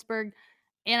company in Pittsburgh.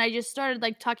 And I just started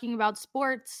like talking about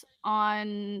sports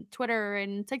on Twitter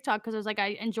and TikTok because I was like,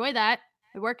 I enjoy that.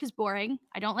 My work is boring.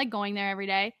 I don't like going there every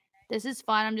day. this is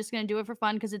fun. I'm just going to do it for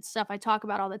fun because it's stuff I talk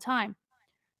about all the time.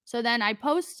 So then I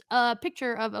post a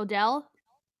picture of Odell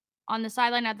on the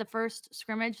sideline at the first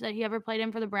scrimmage that he ever played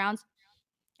in for the Browns.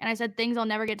 And I said, things I'll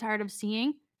never get tired of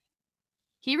seeing.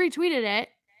 He retweeted it.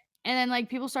 And then like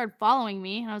people started following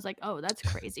me and I was like, oh, that's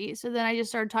crazy. So then I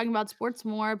just started talking about sports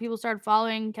more. People started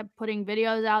following, kept putting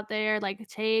videos out there, like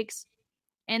takes.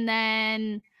 And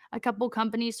then a couple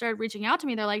companies started reaching out to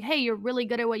me. They're like, hey, you're really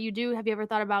good at what you do. Have you ever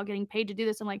thought about getting paid to do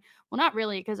this? I'm like, well, not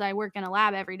really, because I work in a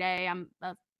lab every day. I'm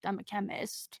a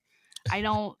chemist. I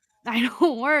don't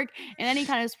work in any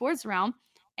kind of sports realm.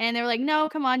 And they were like, no,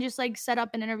 come on, just like set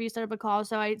up an interview, set up a call.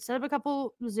 So I set up a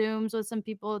couple Zooms with some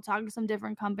people, talked to some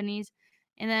different companies.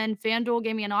 And then FanDuel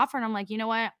gave me an offer. And I'm like, you know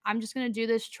what? I'm just going to do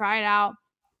this, try it out,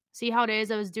 see how it is.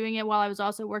 I was doing it while I was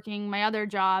also working my other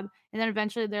job. And then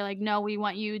eventually they're like, no, we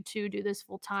want you to do this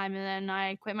full time. And then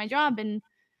I quit my job. And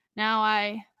now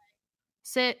I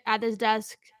sit at this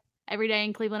desk every day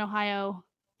in Cleveland, Ohio,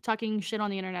 talking shit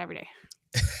on the internet every day.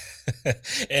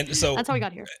 And so that's how we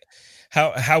got here.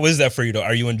 How is that for you though?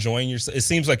 Are you enjoying yourself? It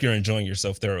seems like you're enjoying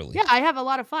yourself thoroughly. Yeah, I have a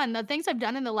lot of fun. The things I've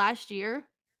done in the last year,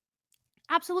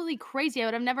 absolutely crazy. I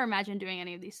would have never imagined doing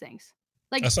any of these things.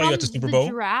 Like I saw you at the Super Bowl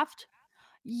draft.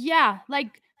 Yeah,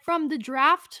 like from the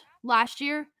draft last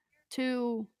year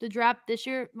to the draft this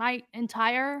year, my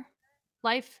entire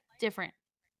life different.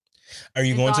 Are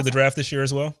you going to the draft this year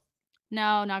as well?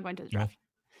 No, not going to the draft.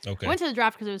 No? Okay. I went to the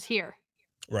draft because it was here.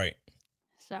 Right.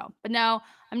 So, but no,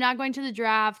 I'm not going to the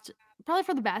draft. Probably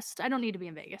for the best. I don't need to be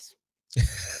in Vegas.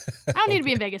 I don't need to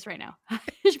be in Vegas right now. I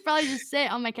should probably just sit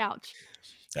on my couch.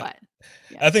 But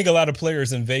yeah. I think a lot of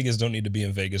players in Vegas don't need to be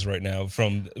in Vegas right now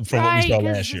from right, what we saw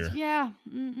last year. Yeah.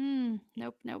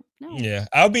 Nope. Yeah.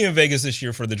 I'll be in Vegas this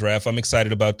year for the draft. I'm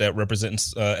excited about that, representing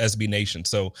SB Nation.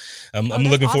 So I'm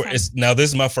looking awesome. forward. Now this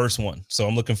is my first one, so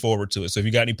I'm looking forward to it. So if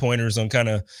you got any pointers on kind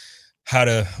of how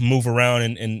to move around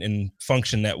and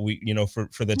function that week,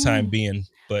 for the time being,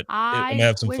 but I'm gonna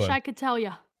have some fun. I could tell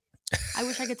you. I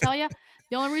wish I could tell you.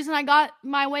 The only reason I got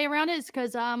my way around it is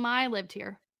because I lived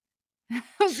here. That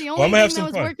was the only thing that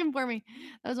was working for me.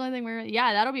 That was the only thing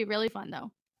that'll be really fun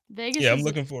though. Vegas. Yeah, I'm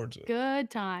looking forward to it. Good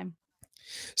time.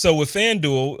 So with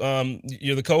FanDuel,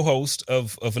 you're the co-host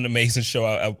of an amazing show.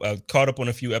 I caught up on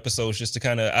a few episodes just to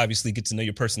kind of obviously get to know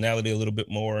your personality a little bit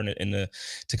more and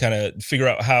to kind of figure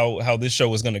out how this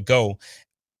show is going to go.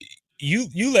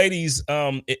 You ladies,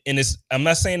 and I'm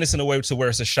not saying this in a way to where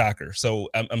it's a shocker. So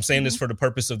I'm saying this for the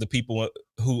purpose of the people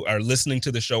who are listening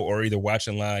to the show or either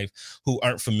watching live who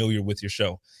aren't familiar with your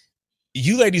show.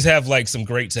 You ladies have like some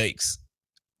great takes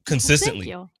consistently.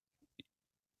 Thank you.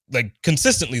 Like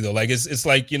consistently though, like it's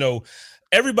like,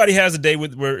 everybody has a day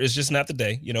where it's just not the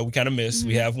day, we kind of miss,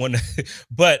 we have one,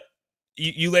 but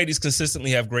you ladies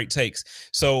consistently have great takes.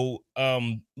 So,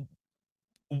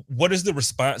 what has the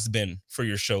response been for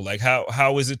your show? Like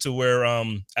how is it to where,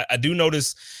 I do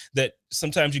notice that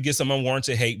sometimes you get some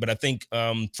unwarranted hate, but I think,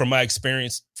 from my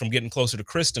experience from getting closer to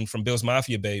Kristen from Bills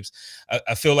Mafia Babes,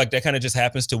 I feel like that kind of just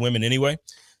happens to women anyway.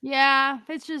 Yeah.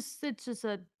 It's just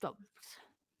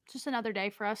another day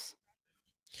for us.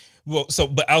 Well,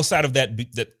 but outside of that,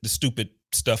 the stupid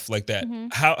stuff like that,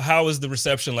 how is the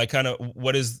reception? Like kind of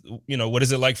what is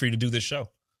it like for you to do this show?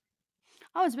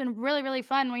 Oh, it's been really, really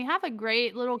fun. We have a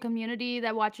great little community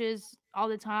that watches all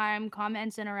the time,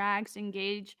 comments, interacts,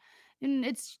 engage. And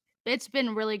it's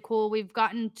been really cool. We've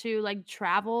gotten to like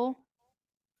travel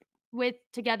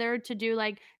together to do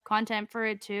like content for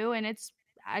it too. And it's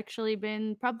actually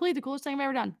been probably the coolest thing I've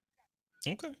ever done.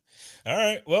 Okay. All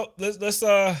right. Well, let's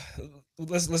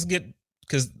get,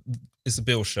 because it's a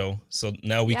Bills show. So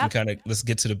now we can let's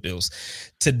get to the Bills.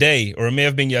 Today, or it may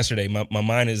have been yesterday, my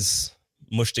mind is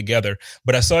mushed together,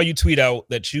 but I saw you tweet out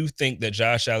that you think that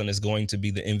Josh Allen is going to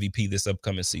be the MVP this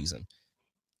upcoming season.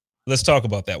 Let's talk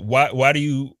about that. Why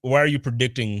are you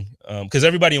predicting? Because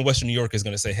everybody in Western New York is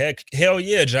going to say, hell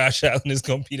yeah, Josh Allen is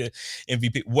going to be the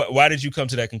MVP. Why did you come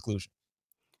to that conclusion?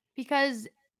 Because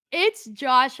it's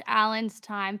Josh Allen's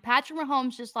time. Patrick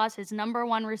Mahomes just lost his number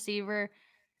one receiver.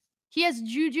 He has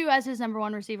Juju as his number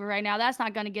one receiver right now. That's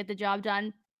not going to get the job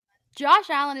done. Josh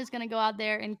Allen is going to go out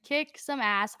there and kick some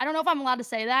ass. I don't know if I'm allowed to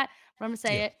say that, but I'm going to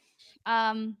say it.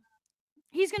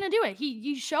 He's going to do it.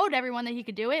 He showed everyone that he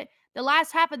could do it. The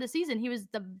last half of the season, he was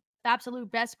the absolute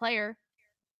best player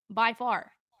by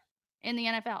far in the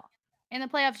NFL. In the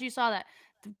playoffs, you saw that.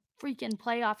 The freaking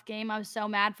playoff game, I was so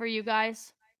mad for you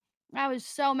guys.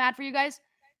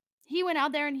 He went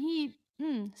out there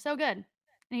and so good. And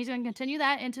he's going to continue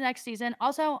that into next season.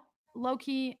 Also,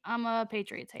 low-key, I'm a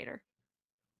Patriots hater.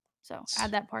 So add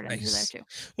that part into there too.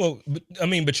 Well,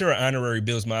 but you're an honorary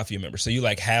Bills Mafia member, so you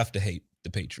like have to hate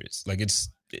the Patriots. Like it's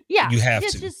you have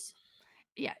it's to.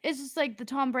 It's just like the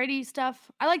Tom Brady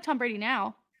stuff. I like Tom Brady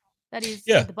now that he's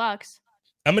with the Bucs.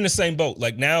 I'm in the same boat.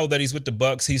 Like now that he's with the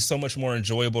Bucs, he's so much more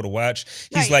enjoyable to watch.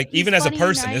 He's like, even as a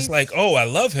person, it's like, oh, I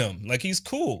love him. Like he's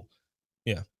cool.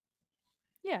 Yeah.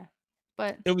 Yeah.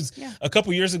 But it was a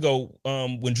couple years ago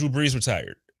when Drew Brees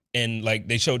retired and like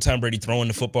they showed Tom Brady throwing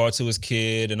the football to his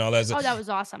kid and all that. Oh, that was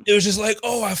awesome. It was just like,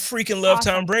 oh, I freaking love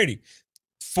Tom Brady.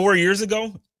 4 years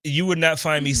ago, you would not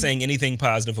find me saying anything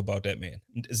positive about that man.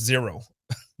 Zero.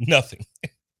 Nothing.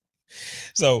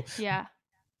 So yeah.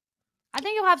 I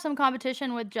think he'll have some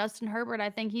competition with Justin Herbert. I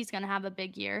think he's going to have a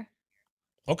big year.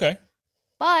 Okay.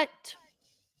 But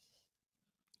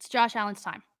it's Josh Allen's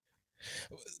time.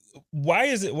 Why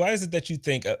is it that you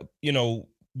think,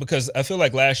 because I feel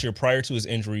like last year prior to his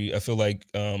injury, I feel like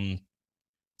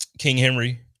King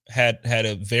Henry had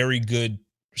a very good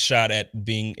shot at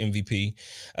being MVP.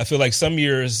 I feel like some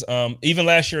years, even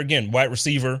last year, again, wide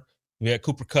receiver, we had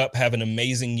Cooper Kupp have an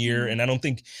amazing year. And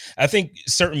I think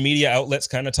certain media outlets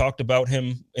kind of talked about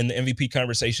him in the MVP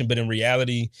conversation, but in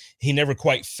reality, he never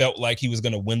quite felt like he was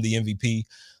going to win the MVP.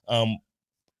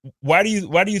 Why do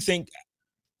you think?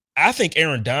 I think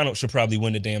Aaron Donald should probably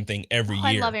win the damn thing every year.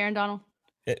 I love Aaron Donald.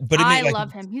 But I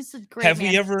love him. He's a great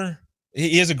man.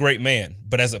 He is a great man,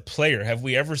 but as a player, have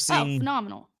we ever seen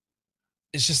phenomenal?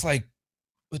 It's just like,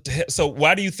 what the hell? So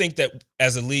why do you think that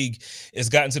as a league it's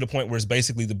gotten to the point where it's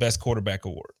basically the best quarterback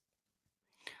award?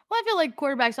 Well, I feel like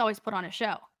quarterbacks always put on a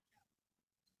show.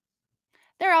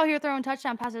 They're out here throwing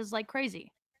touchdown passes like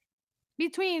crazy.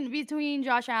 Between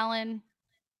Josh Allen,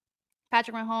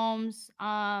 Patrick Mahomes,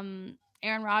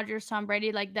 Aaron Rodgers, Tom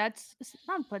Brady, like that's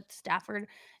not put Stafford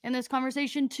in this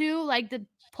conversation too. Like the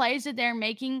plays that they're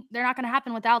making, they're not going to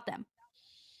happen without them.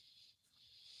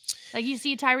 Like you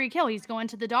see Tyreek Hill, he's going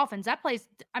to the Dolphins. That plays,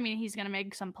 I mean, he's going to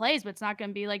make some plays, but it's not going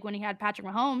to be like when he had Patrick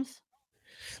Mahomes.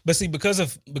 But see, because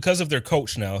of their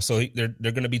coach now, so they're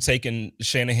going to be taking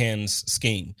Shanahan's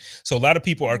scheme. So a lot of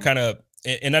people are kind of,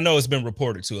 and I know it's been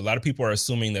reported too, a lot of people are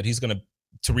assuming that he's going to,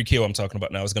 Tyreek Hill I'm talking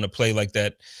about now, is going to play like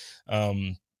that,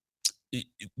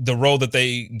 the role that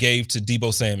they gave to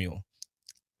Deebo Samuel.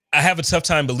 I have a tough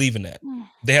time believing that.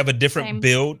 They have a different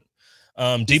build.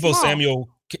 Deebo Samuel,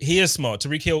 he is small.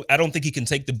 Tyreek Hill, I don't think he can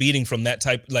take the beating from that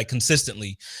type, like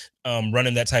consistently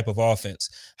running that type of offense.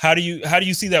 How do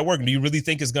you see that working? Do you really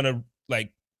think it's going to,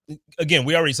 like, again,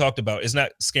 we already talked about it's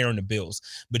not scaring the Bills,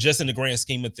 but just in the grand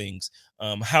scheme of things,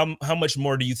 how much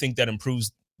more do you think that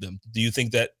improves them? Do you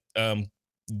think that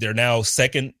they're now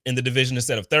second in the division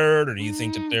instead of third, or do you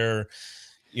think that they're,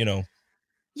 Yeah,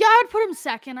 I would put him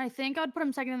second. I think I would put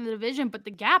him second in the division, but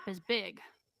the gap is big.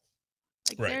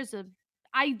 Like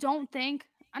I don't think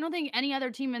any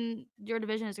other team in your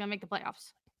division is going to make the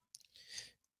playoffs.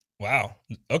 Wow.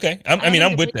 Okay.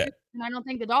 I'm with that. And I don't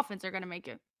think the Dolphins are going to make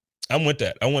it. I'm with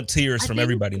that. I want tears from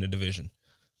everybody in the division.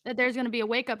 That there's going to be a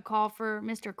wake-up call for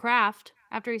Mr. Kraft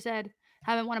after he said,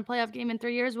 haven't won a playoff game in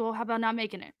 3 years. Well, how about not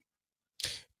making it?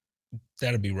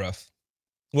 That'd be rough.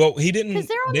 Well, they didn't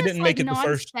make it the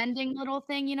first spending little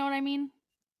thing. You know what I mean?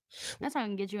 That's not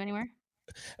going to get you anywhere.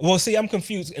 Well, see, I'm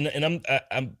confused, and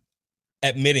I'm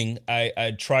admitting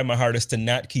I try my hardest to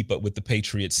not keep up with the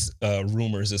Patriots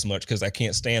rumors as much because I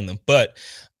can't stand them. But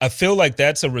I feel like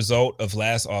that's a result of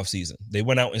last offseason. They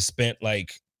went out and spent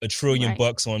like $1 trillion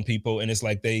on people, and it's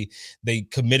like they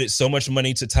committed so much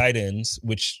money to tight ends,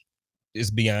 which is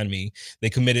beyond me. They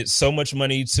committed so much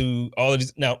money to all of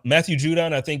these. Now, Matthew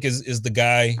Judon, I think, is the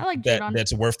guy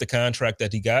that's worth the contract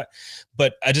that he got.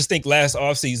 But I just think last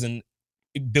offseason,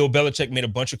 Bill Belichick made a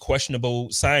bunch of questionable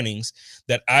signings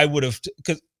that I would have,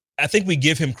 because I think we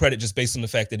give him credit just based on the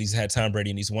fact that he's had Tom Brady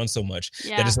and he's won so much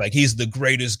that it's like he's the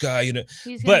greatest guy,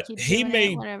 But he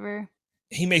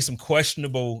made some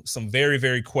very,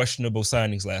 very questionable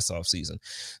signings last offseason.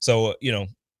 So,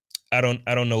 I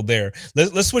don't know there.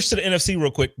 Let's switch to the NFC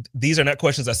real quick. These are not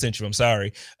questions I sent you. I'm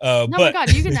sorry. No, my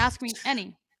God, you can ask me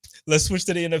any. Let's switch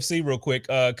to the NFC real quick,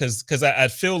 because I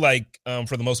feel like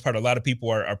for the most part, a lot of people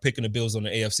are picking the Bills on the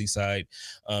AFC side.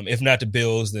 If not the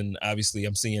Bills, then obviously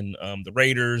I'm seeing the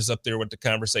Raiders up there with the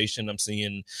conversation. I'm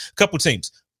seeing a couple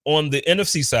teams. On the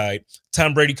NFC side,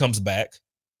 Tom Brady comes back.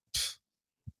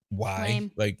 Why?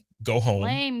 Lame. Like, go home.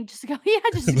 Lame. Just go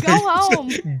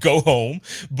home. Go home.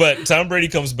 But Tom Brady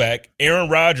comes back. Aaron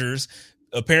Rodgers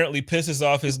apparently pisses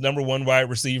off his number one wide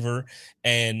receiver,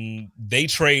 and they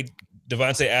trade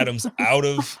Devontae Adams out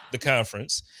of the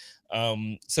conference.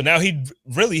 So now he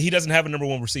doesn't have a number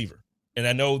one receiver. And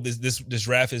I know this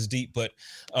draft is deep, but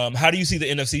how do you see the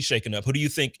NFC shaking up? Who do you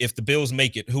think, if the Bills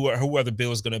make it, who are the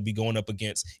Bills going to be going up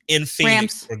against in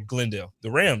Phoenix or Glendale?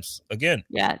 The Rams again.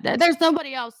 Yeah, there's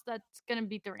nobody else that's going to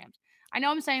beat the Rams. I know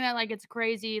I'm saying that like it's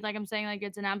crazy, like I'm saying like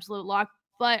it's an absolute lock,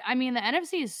 but I mean the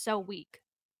NFC is so weak.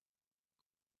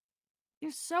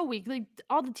 You're so weak. Like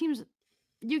all the teams,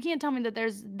 you can't tell me that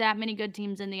there's that many good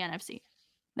teams in the NFC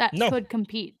that could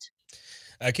compete.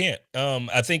 I can't.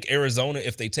 I think Arizona,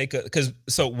 if they take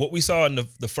so what we saw in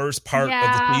the first part of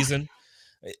the season,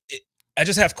 I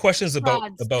just have questions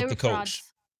about the coach.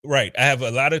 Frauds. Right. I have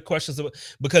a lot of questions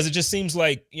because it just seems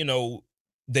like,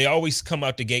 they always come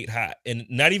out the gate hot, and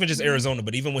not even just Arizona,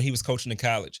 but even when he was coaching in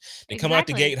college, they come out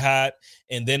the gate hot.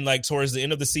 And then like towards the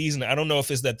end of the season, I don't know if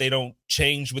it's that they don't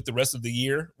change with the rest of the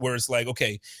year where it's like,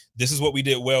 okay, this is what we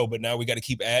did well, but now we got to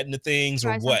keep adding the things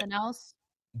or what. Something else.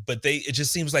 But it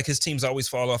just seems like his teams always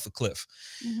fall off a cliff.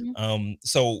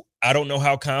 So I don't know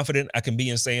how confident I can be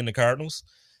in saying the Cardinals.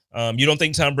 You don't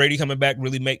think Tom Brady coming back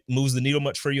really moves the needle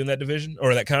much for you in that division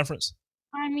or that conference?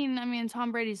 I mean,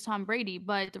 Tom Brady's Tom Brady,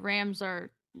 but the Rams are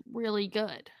really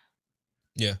good.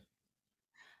 Yeah.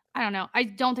 I don't know. I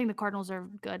don't think the Cardinals are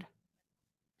good.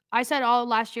 I said all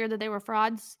last year that they were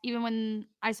frauds. Even when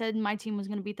I said my team was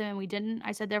going to beat them and we didn't,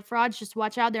 I said they're frauds. Just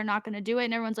watch out. They're not going to do it.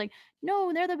 And everyone's like,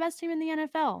 no, they're the best team in the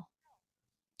NFL.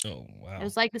 Oh, wow. It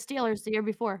was like the Steelers the year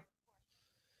before.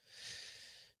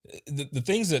 The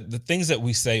things that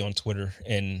we say on Twitter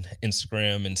and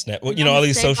Instagram and Snap, all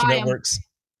these social networks.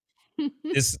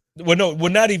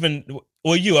 Not even.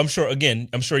 Well, I'm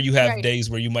sure you have days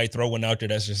where you might throw one out there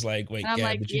that's just like, wait,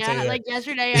 did you say that? Like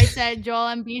yesterday I said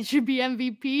Joel Embiid should be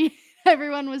MVP.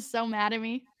 Everyone was so mad at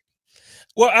me.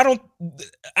 Well,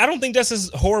 I don't think that's as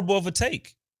horrible of a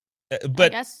take.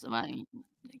 But I guess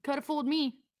it could have fooled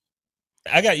me.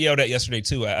 I got yelled at yesterday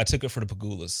too. I took it for the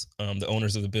Pagulas, the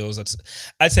owners of the Bills.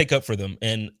 I take up for them,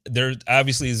 and there's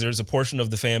a portion of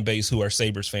the fan base who are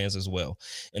Sabres fans as well,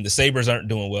 and the Sabres aren't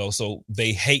doing well, so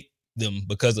they hate them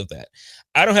because of that.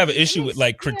 I don't have an issue with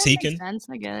like critiquing. That makes sense.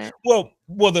 I get it. Well,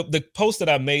 the post that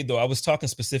I made though, I was talking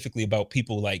specifically about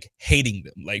people like hating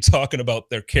them, like talking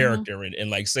about their character and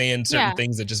like saying certain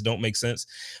things that just don't make sense.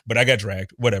 But I got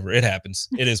dragged. Whatever, it happens.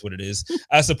 It is what it is.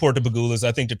 I support the Pagulas.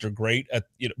 I think that they're great.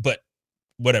 But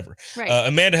whatever. Right.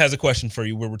 Amanda has a question for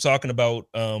you where we're talking about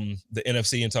the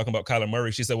NFC and talking about Kyler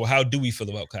Murray. She said, well, how do we feel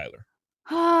about Kyler?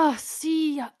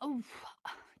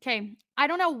 Okay. I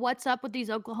don't know what's up with these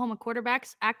Oklahoma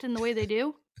quarterbacks acting the way they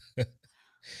do.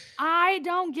 I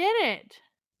don't get it.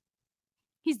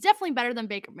 He's definitely better than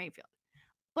Baker Mayfield.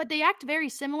 But they act very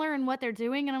similar in what they're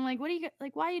doing. And I'm like,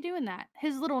 why are you doing that?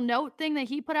 His little note thing that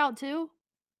he put out too.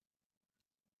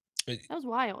 That was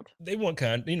wild. They want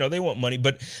they want money,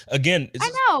 but again,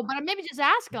 I know, but maybe just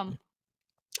ask them.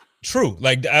 True,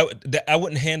 like I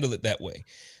wouldn't handle it that way.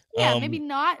 Yeah, maybe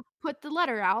not put the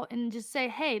letter out and just say,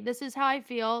 "Hey, this is how I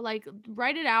feel." Like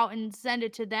write it out and send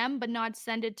it to them, but not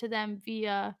send it to them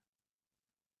via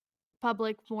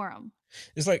public forum.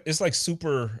 It's like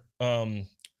super.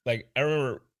 Like I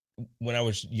remember when I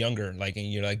was younger, like,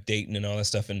 and you're like dating and all that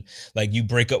stuff, and like you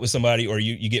break up with somebody or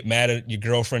you get mad at your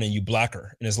girlfriend and you block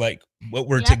her, and it's like, well,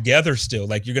 we're together still.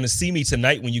 Like you're gonna see me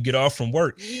tonight when you get off from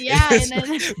work. Yeah, and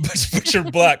then... but you're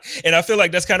blocked. And I feel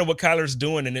like that's kind of what Kyler's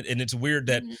doing, and it's weird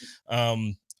that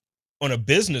on a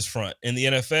business front in the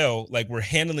NFL, like we're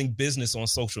handling business on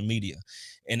social media,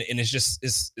 and it's just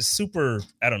it's super,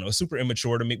 I don't know, super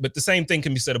immature to me. But the same thing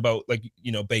can be said about like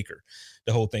Baker.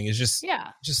 The whole thing is just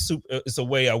super. It's a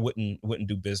way I wouldn't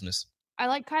do business. I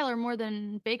like Kyler more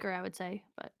than Baker, I would say,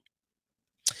 but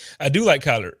I do like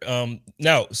Kyler.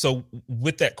 Now, so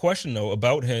with that question though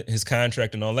about his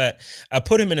contract and all that, I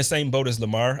put him in the same boat as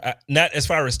Lamar. Not as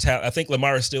far as talent. I think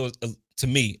Lamar is still, to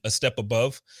me, a step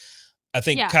above. I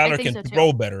think Kyler can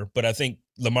throw better, but I think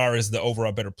Lamar is the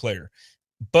overall better player.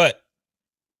 But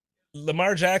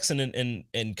Lamar Jackson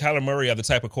and Kyler Murray are the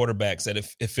type of quarterbacks that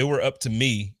if it were up to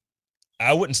me,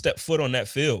 I wouldn't step foot on that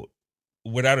field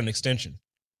without an extension.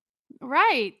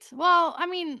 Right. Well, I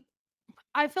mean,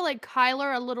 I feel like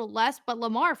Kyler a little less, but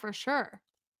Lamar for sure.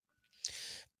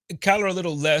 Kyler a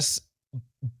little less,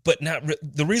 but not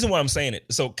the reason why I'm saying it.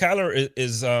 So Kyler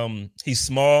is he's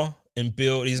small and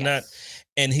built. He's not,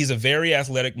 and he's a very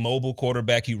athletic, mobile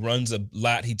quarterback. He runs a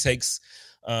lot. He takes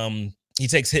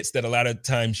hits that a lot of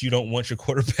times you don't want your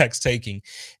quarterbacks taking.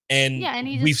 And and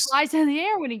he just flies in the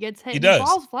air when he gets hit. He does. The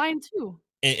ball's flying too.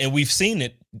 And we've seen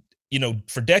it,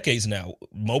 for decades now.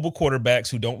 Mobile quarterbacks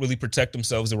who don't really protect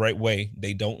themselves the right way,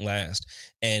 they don't last.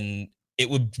 And it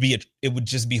would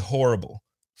just be horrible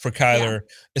for Kyler.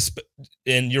 Yeah.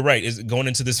 And you're right, is going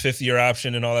into this 5th-year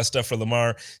option and all that stuff for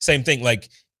Lamar. Same thing. Like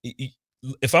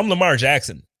if I'm Lamar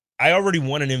Jackson, I already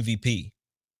won an MVP.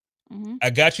 Mm-hmm. I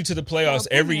got you to the playoffs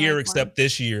every year except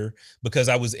this year because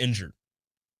I was injured.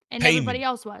 And everybody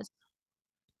else was.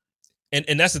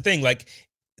 And that's the thing. Like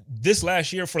this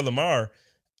last year for Lamar,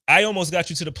 I almost got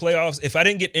you to the playoffs. If I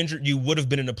didn't get injured, you would have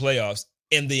been in the playoffs,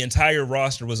 and the entire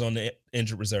roster was on the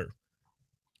injured reserve.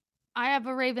 I have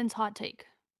a Ravens hot take.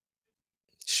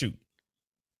 Shoot.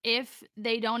 If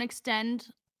they don't extend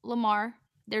Lamar,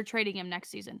 they're trading him next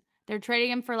season. They're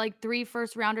trading him for like 3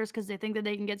 first-rounders because they think that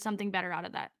they can get something better out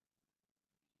of that.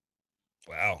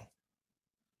 Wow.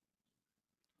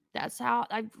 That's how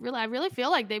I really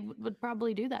feel like they would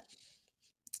probably do that.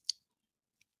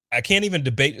 I can't even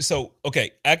debate. So,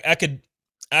 okay, I could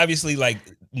obviously, like,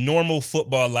 normal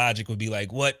football logic would be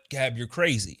like, what, Gab, you're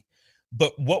crazy.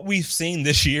 But what we've seen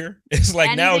this year is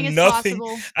like anything now nothing.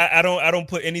 I don't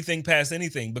put anything past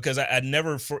anything, because I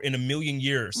never in a million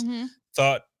years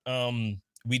thought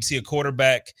we'd see a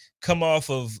quarterback come off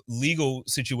of legal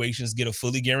situations, get a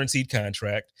fully guaranteed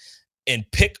contract, and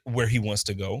pick where he wants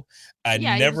to go. He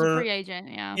was a free agent.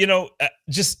 Yeah,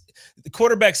 just the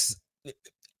quarterbacks.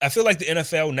 I feel like the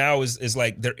NFL now is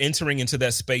like they're entering into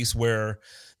that space where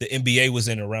the NBA was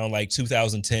in around like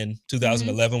 2010,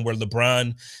 2011, where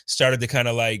LeBron started to kind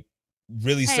of like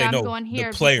really say, no,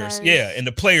 the players. Yeah, and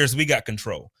the players, we got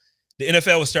control. The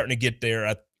NFL was starting to get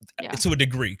there to a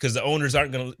degree, because the owners they're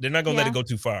not going to let it go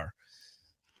too far.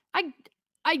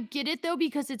 I get it, though,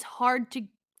 because it's hard to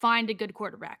find a good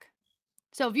quarterback.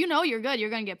 So if you know you're good,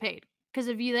 you're going to get paid. Because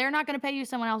if they're not going to pay you,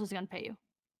 someone else is going to pay you.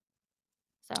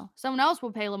 So someone else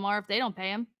will pay Lamar if they don't pay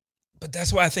him. But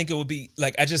that's why I think it would be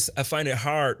like, I find it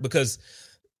hard, because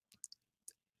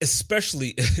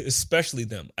especially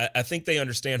them, I think they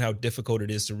understand how difficult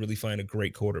it is to really find a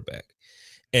great quarterback.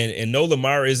 And no,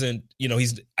 Lamar isn't,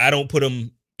 I don't put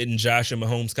him in Josh and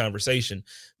Mahomes conversation,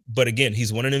 but again,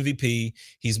 he's won an MVP.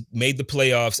 He's made the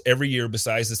playoffs every year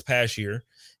besides this past year.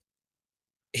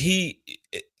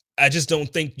 I just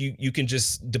don't think you can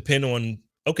just depend on,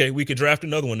 okay, we could draft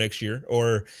another one next year,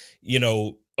 or,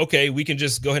 okay, we can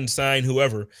just go ahead and sign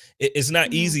whoever. It's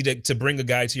not easy to bring a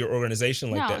guy to your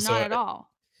organization like that. No, not at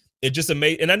all. It just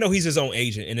amazing. And I know he's his own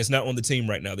agent, and it's not on the team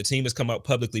right now. The team has come out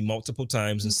publicly multiple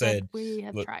times and said, we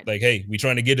have tried. Like, hey, we're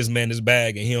trying to get this man his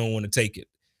bag, and he don't want to take it.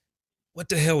 What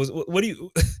the hell what do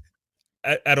you,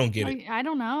 I don't get it. I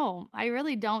don't know. I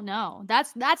really don't know.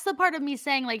 That's the part of me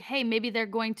saying, like, hey, maybe they're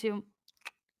going to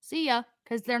see ya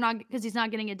because he's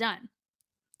not getting it done.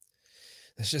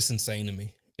 That's just insane to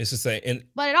me. It's just insane.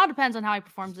 But it all depends on how he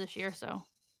performs this year. So,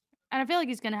 and I feel like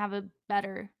he's going to have a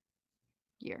better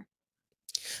year.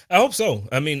 I hope so.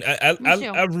 I mean,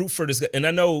 I root for this guy, and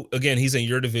I know, again, he's in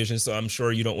your division, so I'm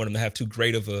sure you don't want him to have too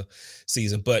great of a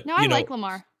season. But no, I like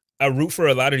Lamar. I root for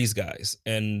a lot of these guys,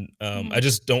 and I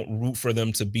just don't root for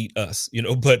them to beat us,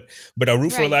 But I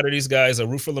root for a lot of these guys. I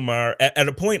root for Lamar. At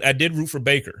a point, I did root for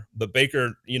Baker, but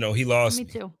Baker, he lost me. Me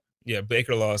too. Yeah,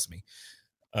 Baker lost me.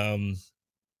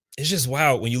 It's just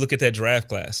wild when you look at that draft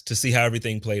class to see how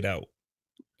everything played out.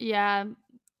 Yeah,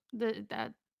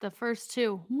 the first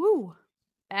two, woo,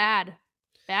 bad.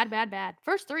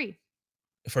 First three.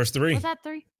 Was that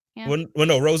 3? Yeah. Well,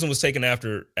 no, Rosen was taken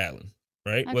after Allen,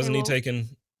 right? Okay, Wasn't he taken?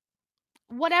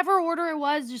 Whatever order it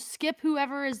was, just skip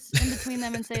whoever is in between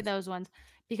them and say those ones,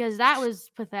 because that was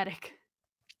pathetic.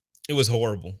 It was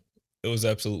horrible. It was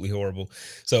absolutely horrible.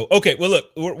 So, okay, well, look,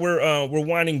 we're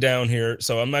winding down here,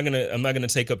 so I'm not gonna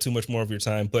take up too much more of your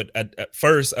time. But at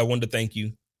first, I wanted to thank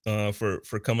you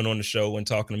for coming on the show and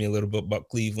talking to me a little bit about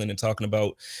Cleveland and talking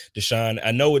about Deshaun.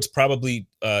 I know it's probably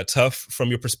tough from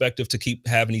your perspective to keep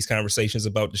having these conversations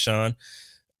about Deshaun.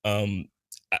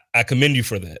 I commend you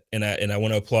for that, and I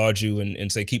want to applaud you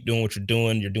and say keep doing what you're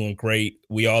doing. You're doing great.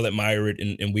 We all admire it,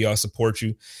 and we all support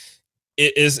you.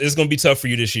 It's going to be tough for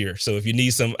you this year. So if you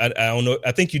need some, I don't know.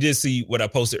 I think you did see what I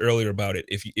posted earlier about it.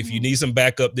 If you need some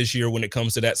backup this year when it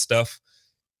comes to that stuff,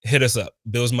 hit us up.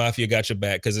 Bills Mafia got your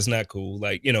back, because it's not cool.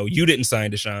 Like, you didn't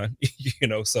sign Deshaun,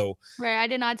 so. Right. I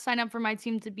did not sign up for my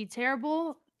team to be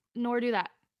terrible, nor do that.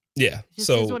 Yeah. It just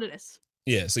is what it is.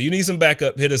 Yeah, so you need some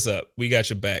backup, hit us up. We got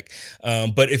your back.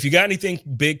 But if you got anything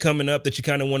big coming up that you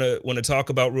kind of want to talk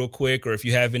about real quick, or if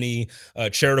you have any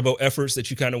charitable efforts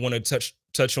that you kind of want to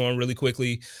touch on really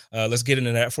quickly, let's get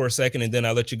into that for a second, and then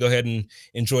I'll let you go ahead and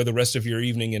enjoy the rest of your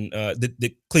evening. And did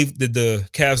the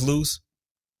Cavs lose?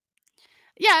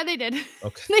 Yeah, they did.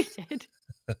 Okay. They did.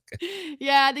 Okay.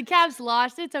 Yeah, the Cavs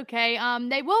lost. It's okay.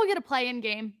 They will get a play-in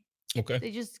game. Okay. They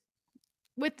just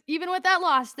even with that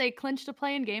loss, they clinched a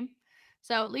play-in game.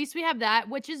 So at least we have that,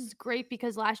 which is great,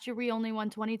 because last year we only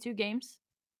won 22 games.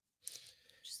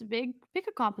 Just a big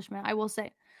accomplishment, I will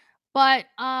say. But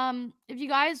if you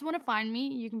guys want to find me,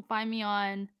 you can find me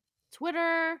on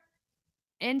Twitter,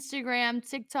 Instagram,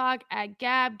 TikTok at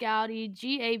Gab Goudy,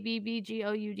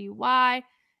 GABBGOUDY.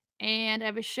 And I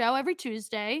have a show every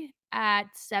Tuesday at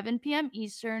 7 p.m.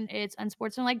 Eastern. It's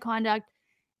unsportsmanlike conduct.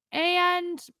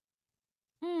 And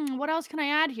what else can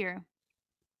I add here?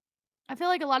 I feel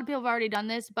like a lot of people have already done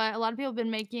this, but a lot of people have been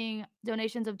making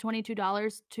donations of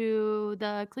 $22 to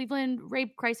the Cleveland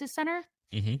Rape Crisis Center.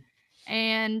 Mm-hmm.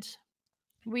 And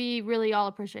we really all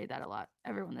appreciate that a lot.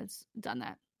 Everyone that's done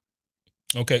that.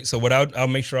 Okay, so what I'll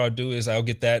make sure I'll do is I'll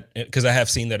get that, because I have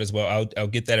seen that as well. I'll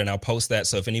get that and I'll post that.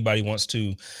 So if anybody wants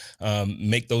to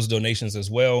make those donations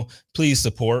as well, please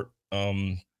support.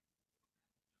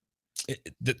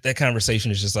 That conversation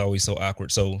is just always so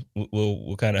awkward. So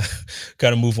we'll kind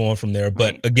of move on from there.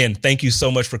 But again, thank you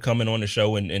so much for coming on the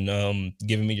show and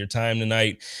giving me your time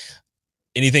tonight.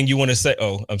 Anything you want to say?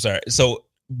 Oh, I'm sorry. So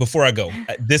before I go,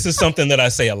 this is something that I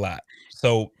say a lot.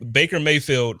 So Baker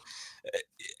Mayfield,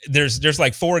 there's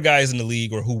like 4 guys in the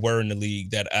league or who were in the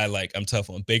league that I'm tough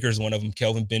on. Baker's one of them.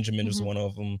 Kelvin Benjamin is one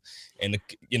of them. And,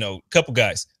 a couple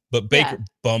guys. But Baker,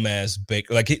 bum ass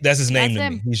Baker, like that's his name to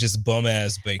me. He's just bum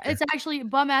ass Baker. It's actually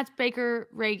bum ass Baker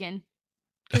Reagan,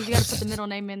 because you got to put the middle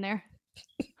name in there.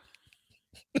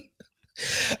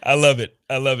 I love it.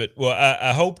 Well,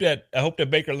 I hope that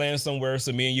Baker lands somewhere,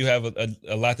 so me and you have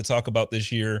a lot to talk about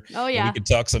this year. Oh yeah, we can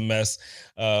talk some mess.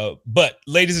 But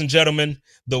ladies and gentlemen,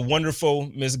 the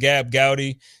wonderful Miss Gab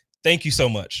Gowdy, thank you so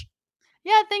much.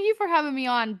 Yeah, thank you for having me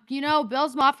on.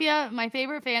 Bills Mafia, my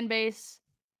favorite fan base.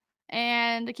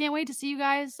 And I can't wait to see you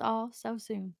guys all so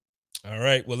soon. All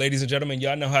right. Well, ladies and gentlemen,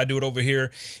 y'all know how I do it over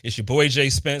here. It's your boy, Jay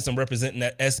Spence. I'm representing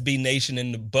that SB Nation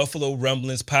in the Buffalo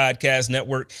Rumblings Podcast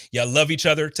Network. Y'all love each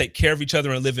other, take care of each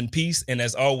other, and live in peace. And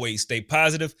as always, stay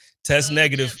positive, test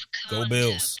negative, go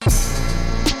Bills.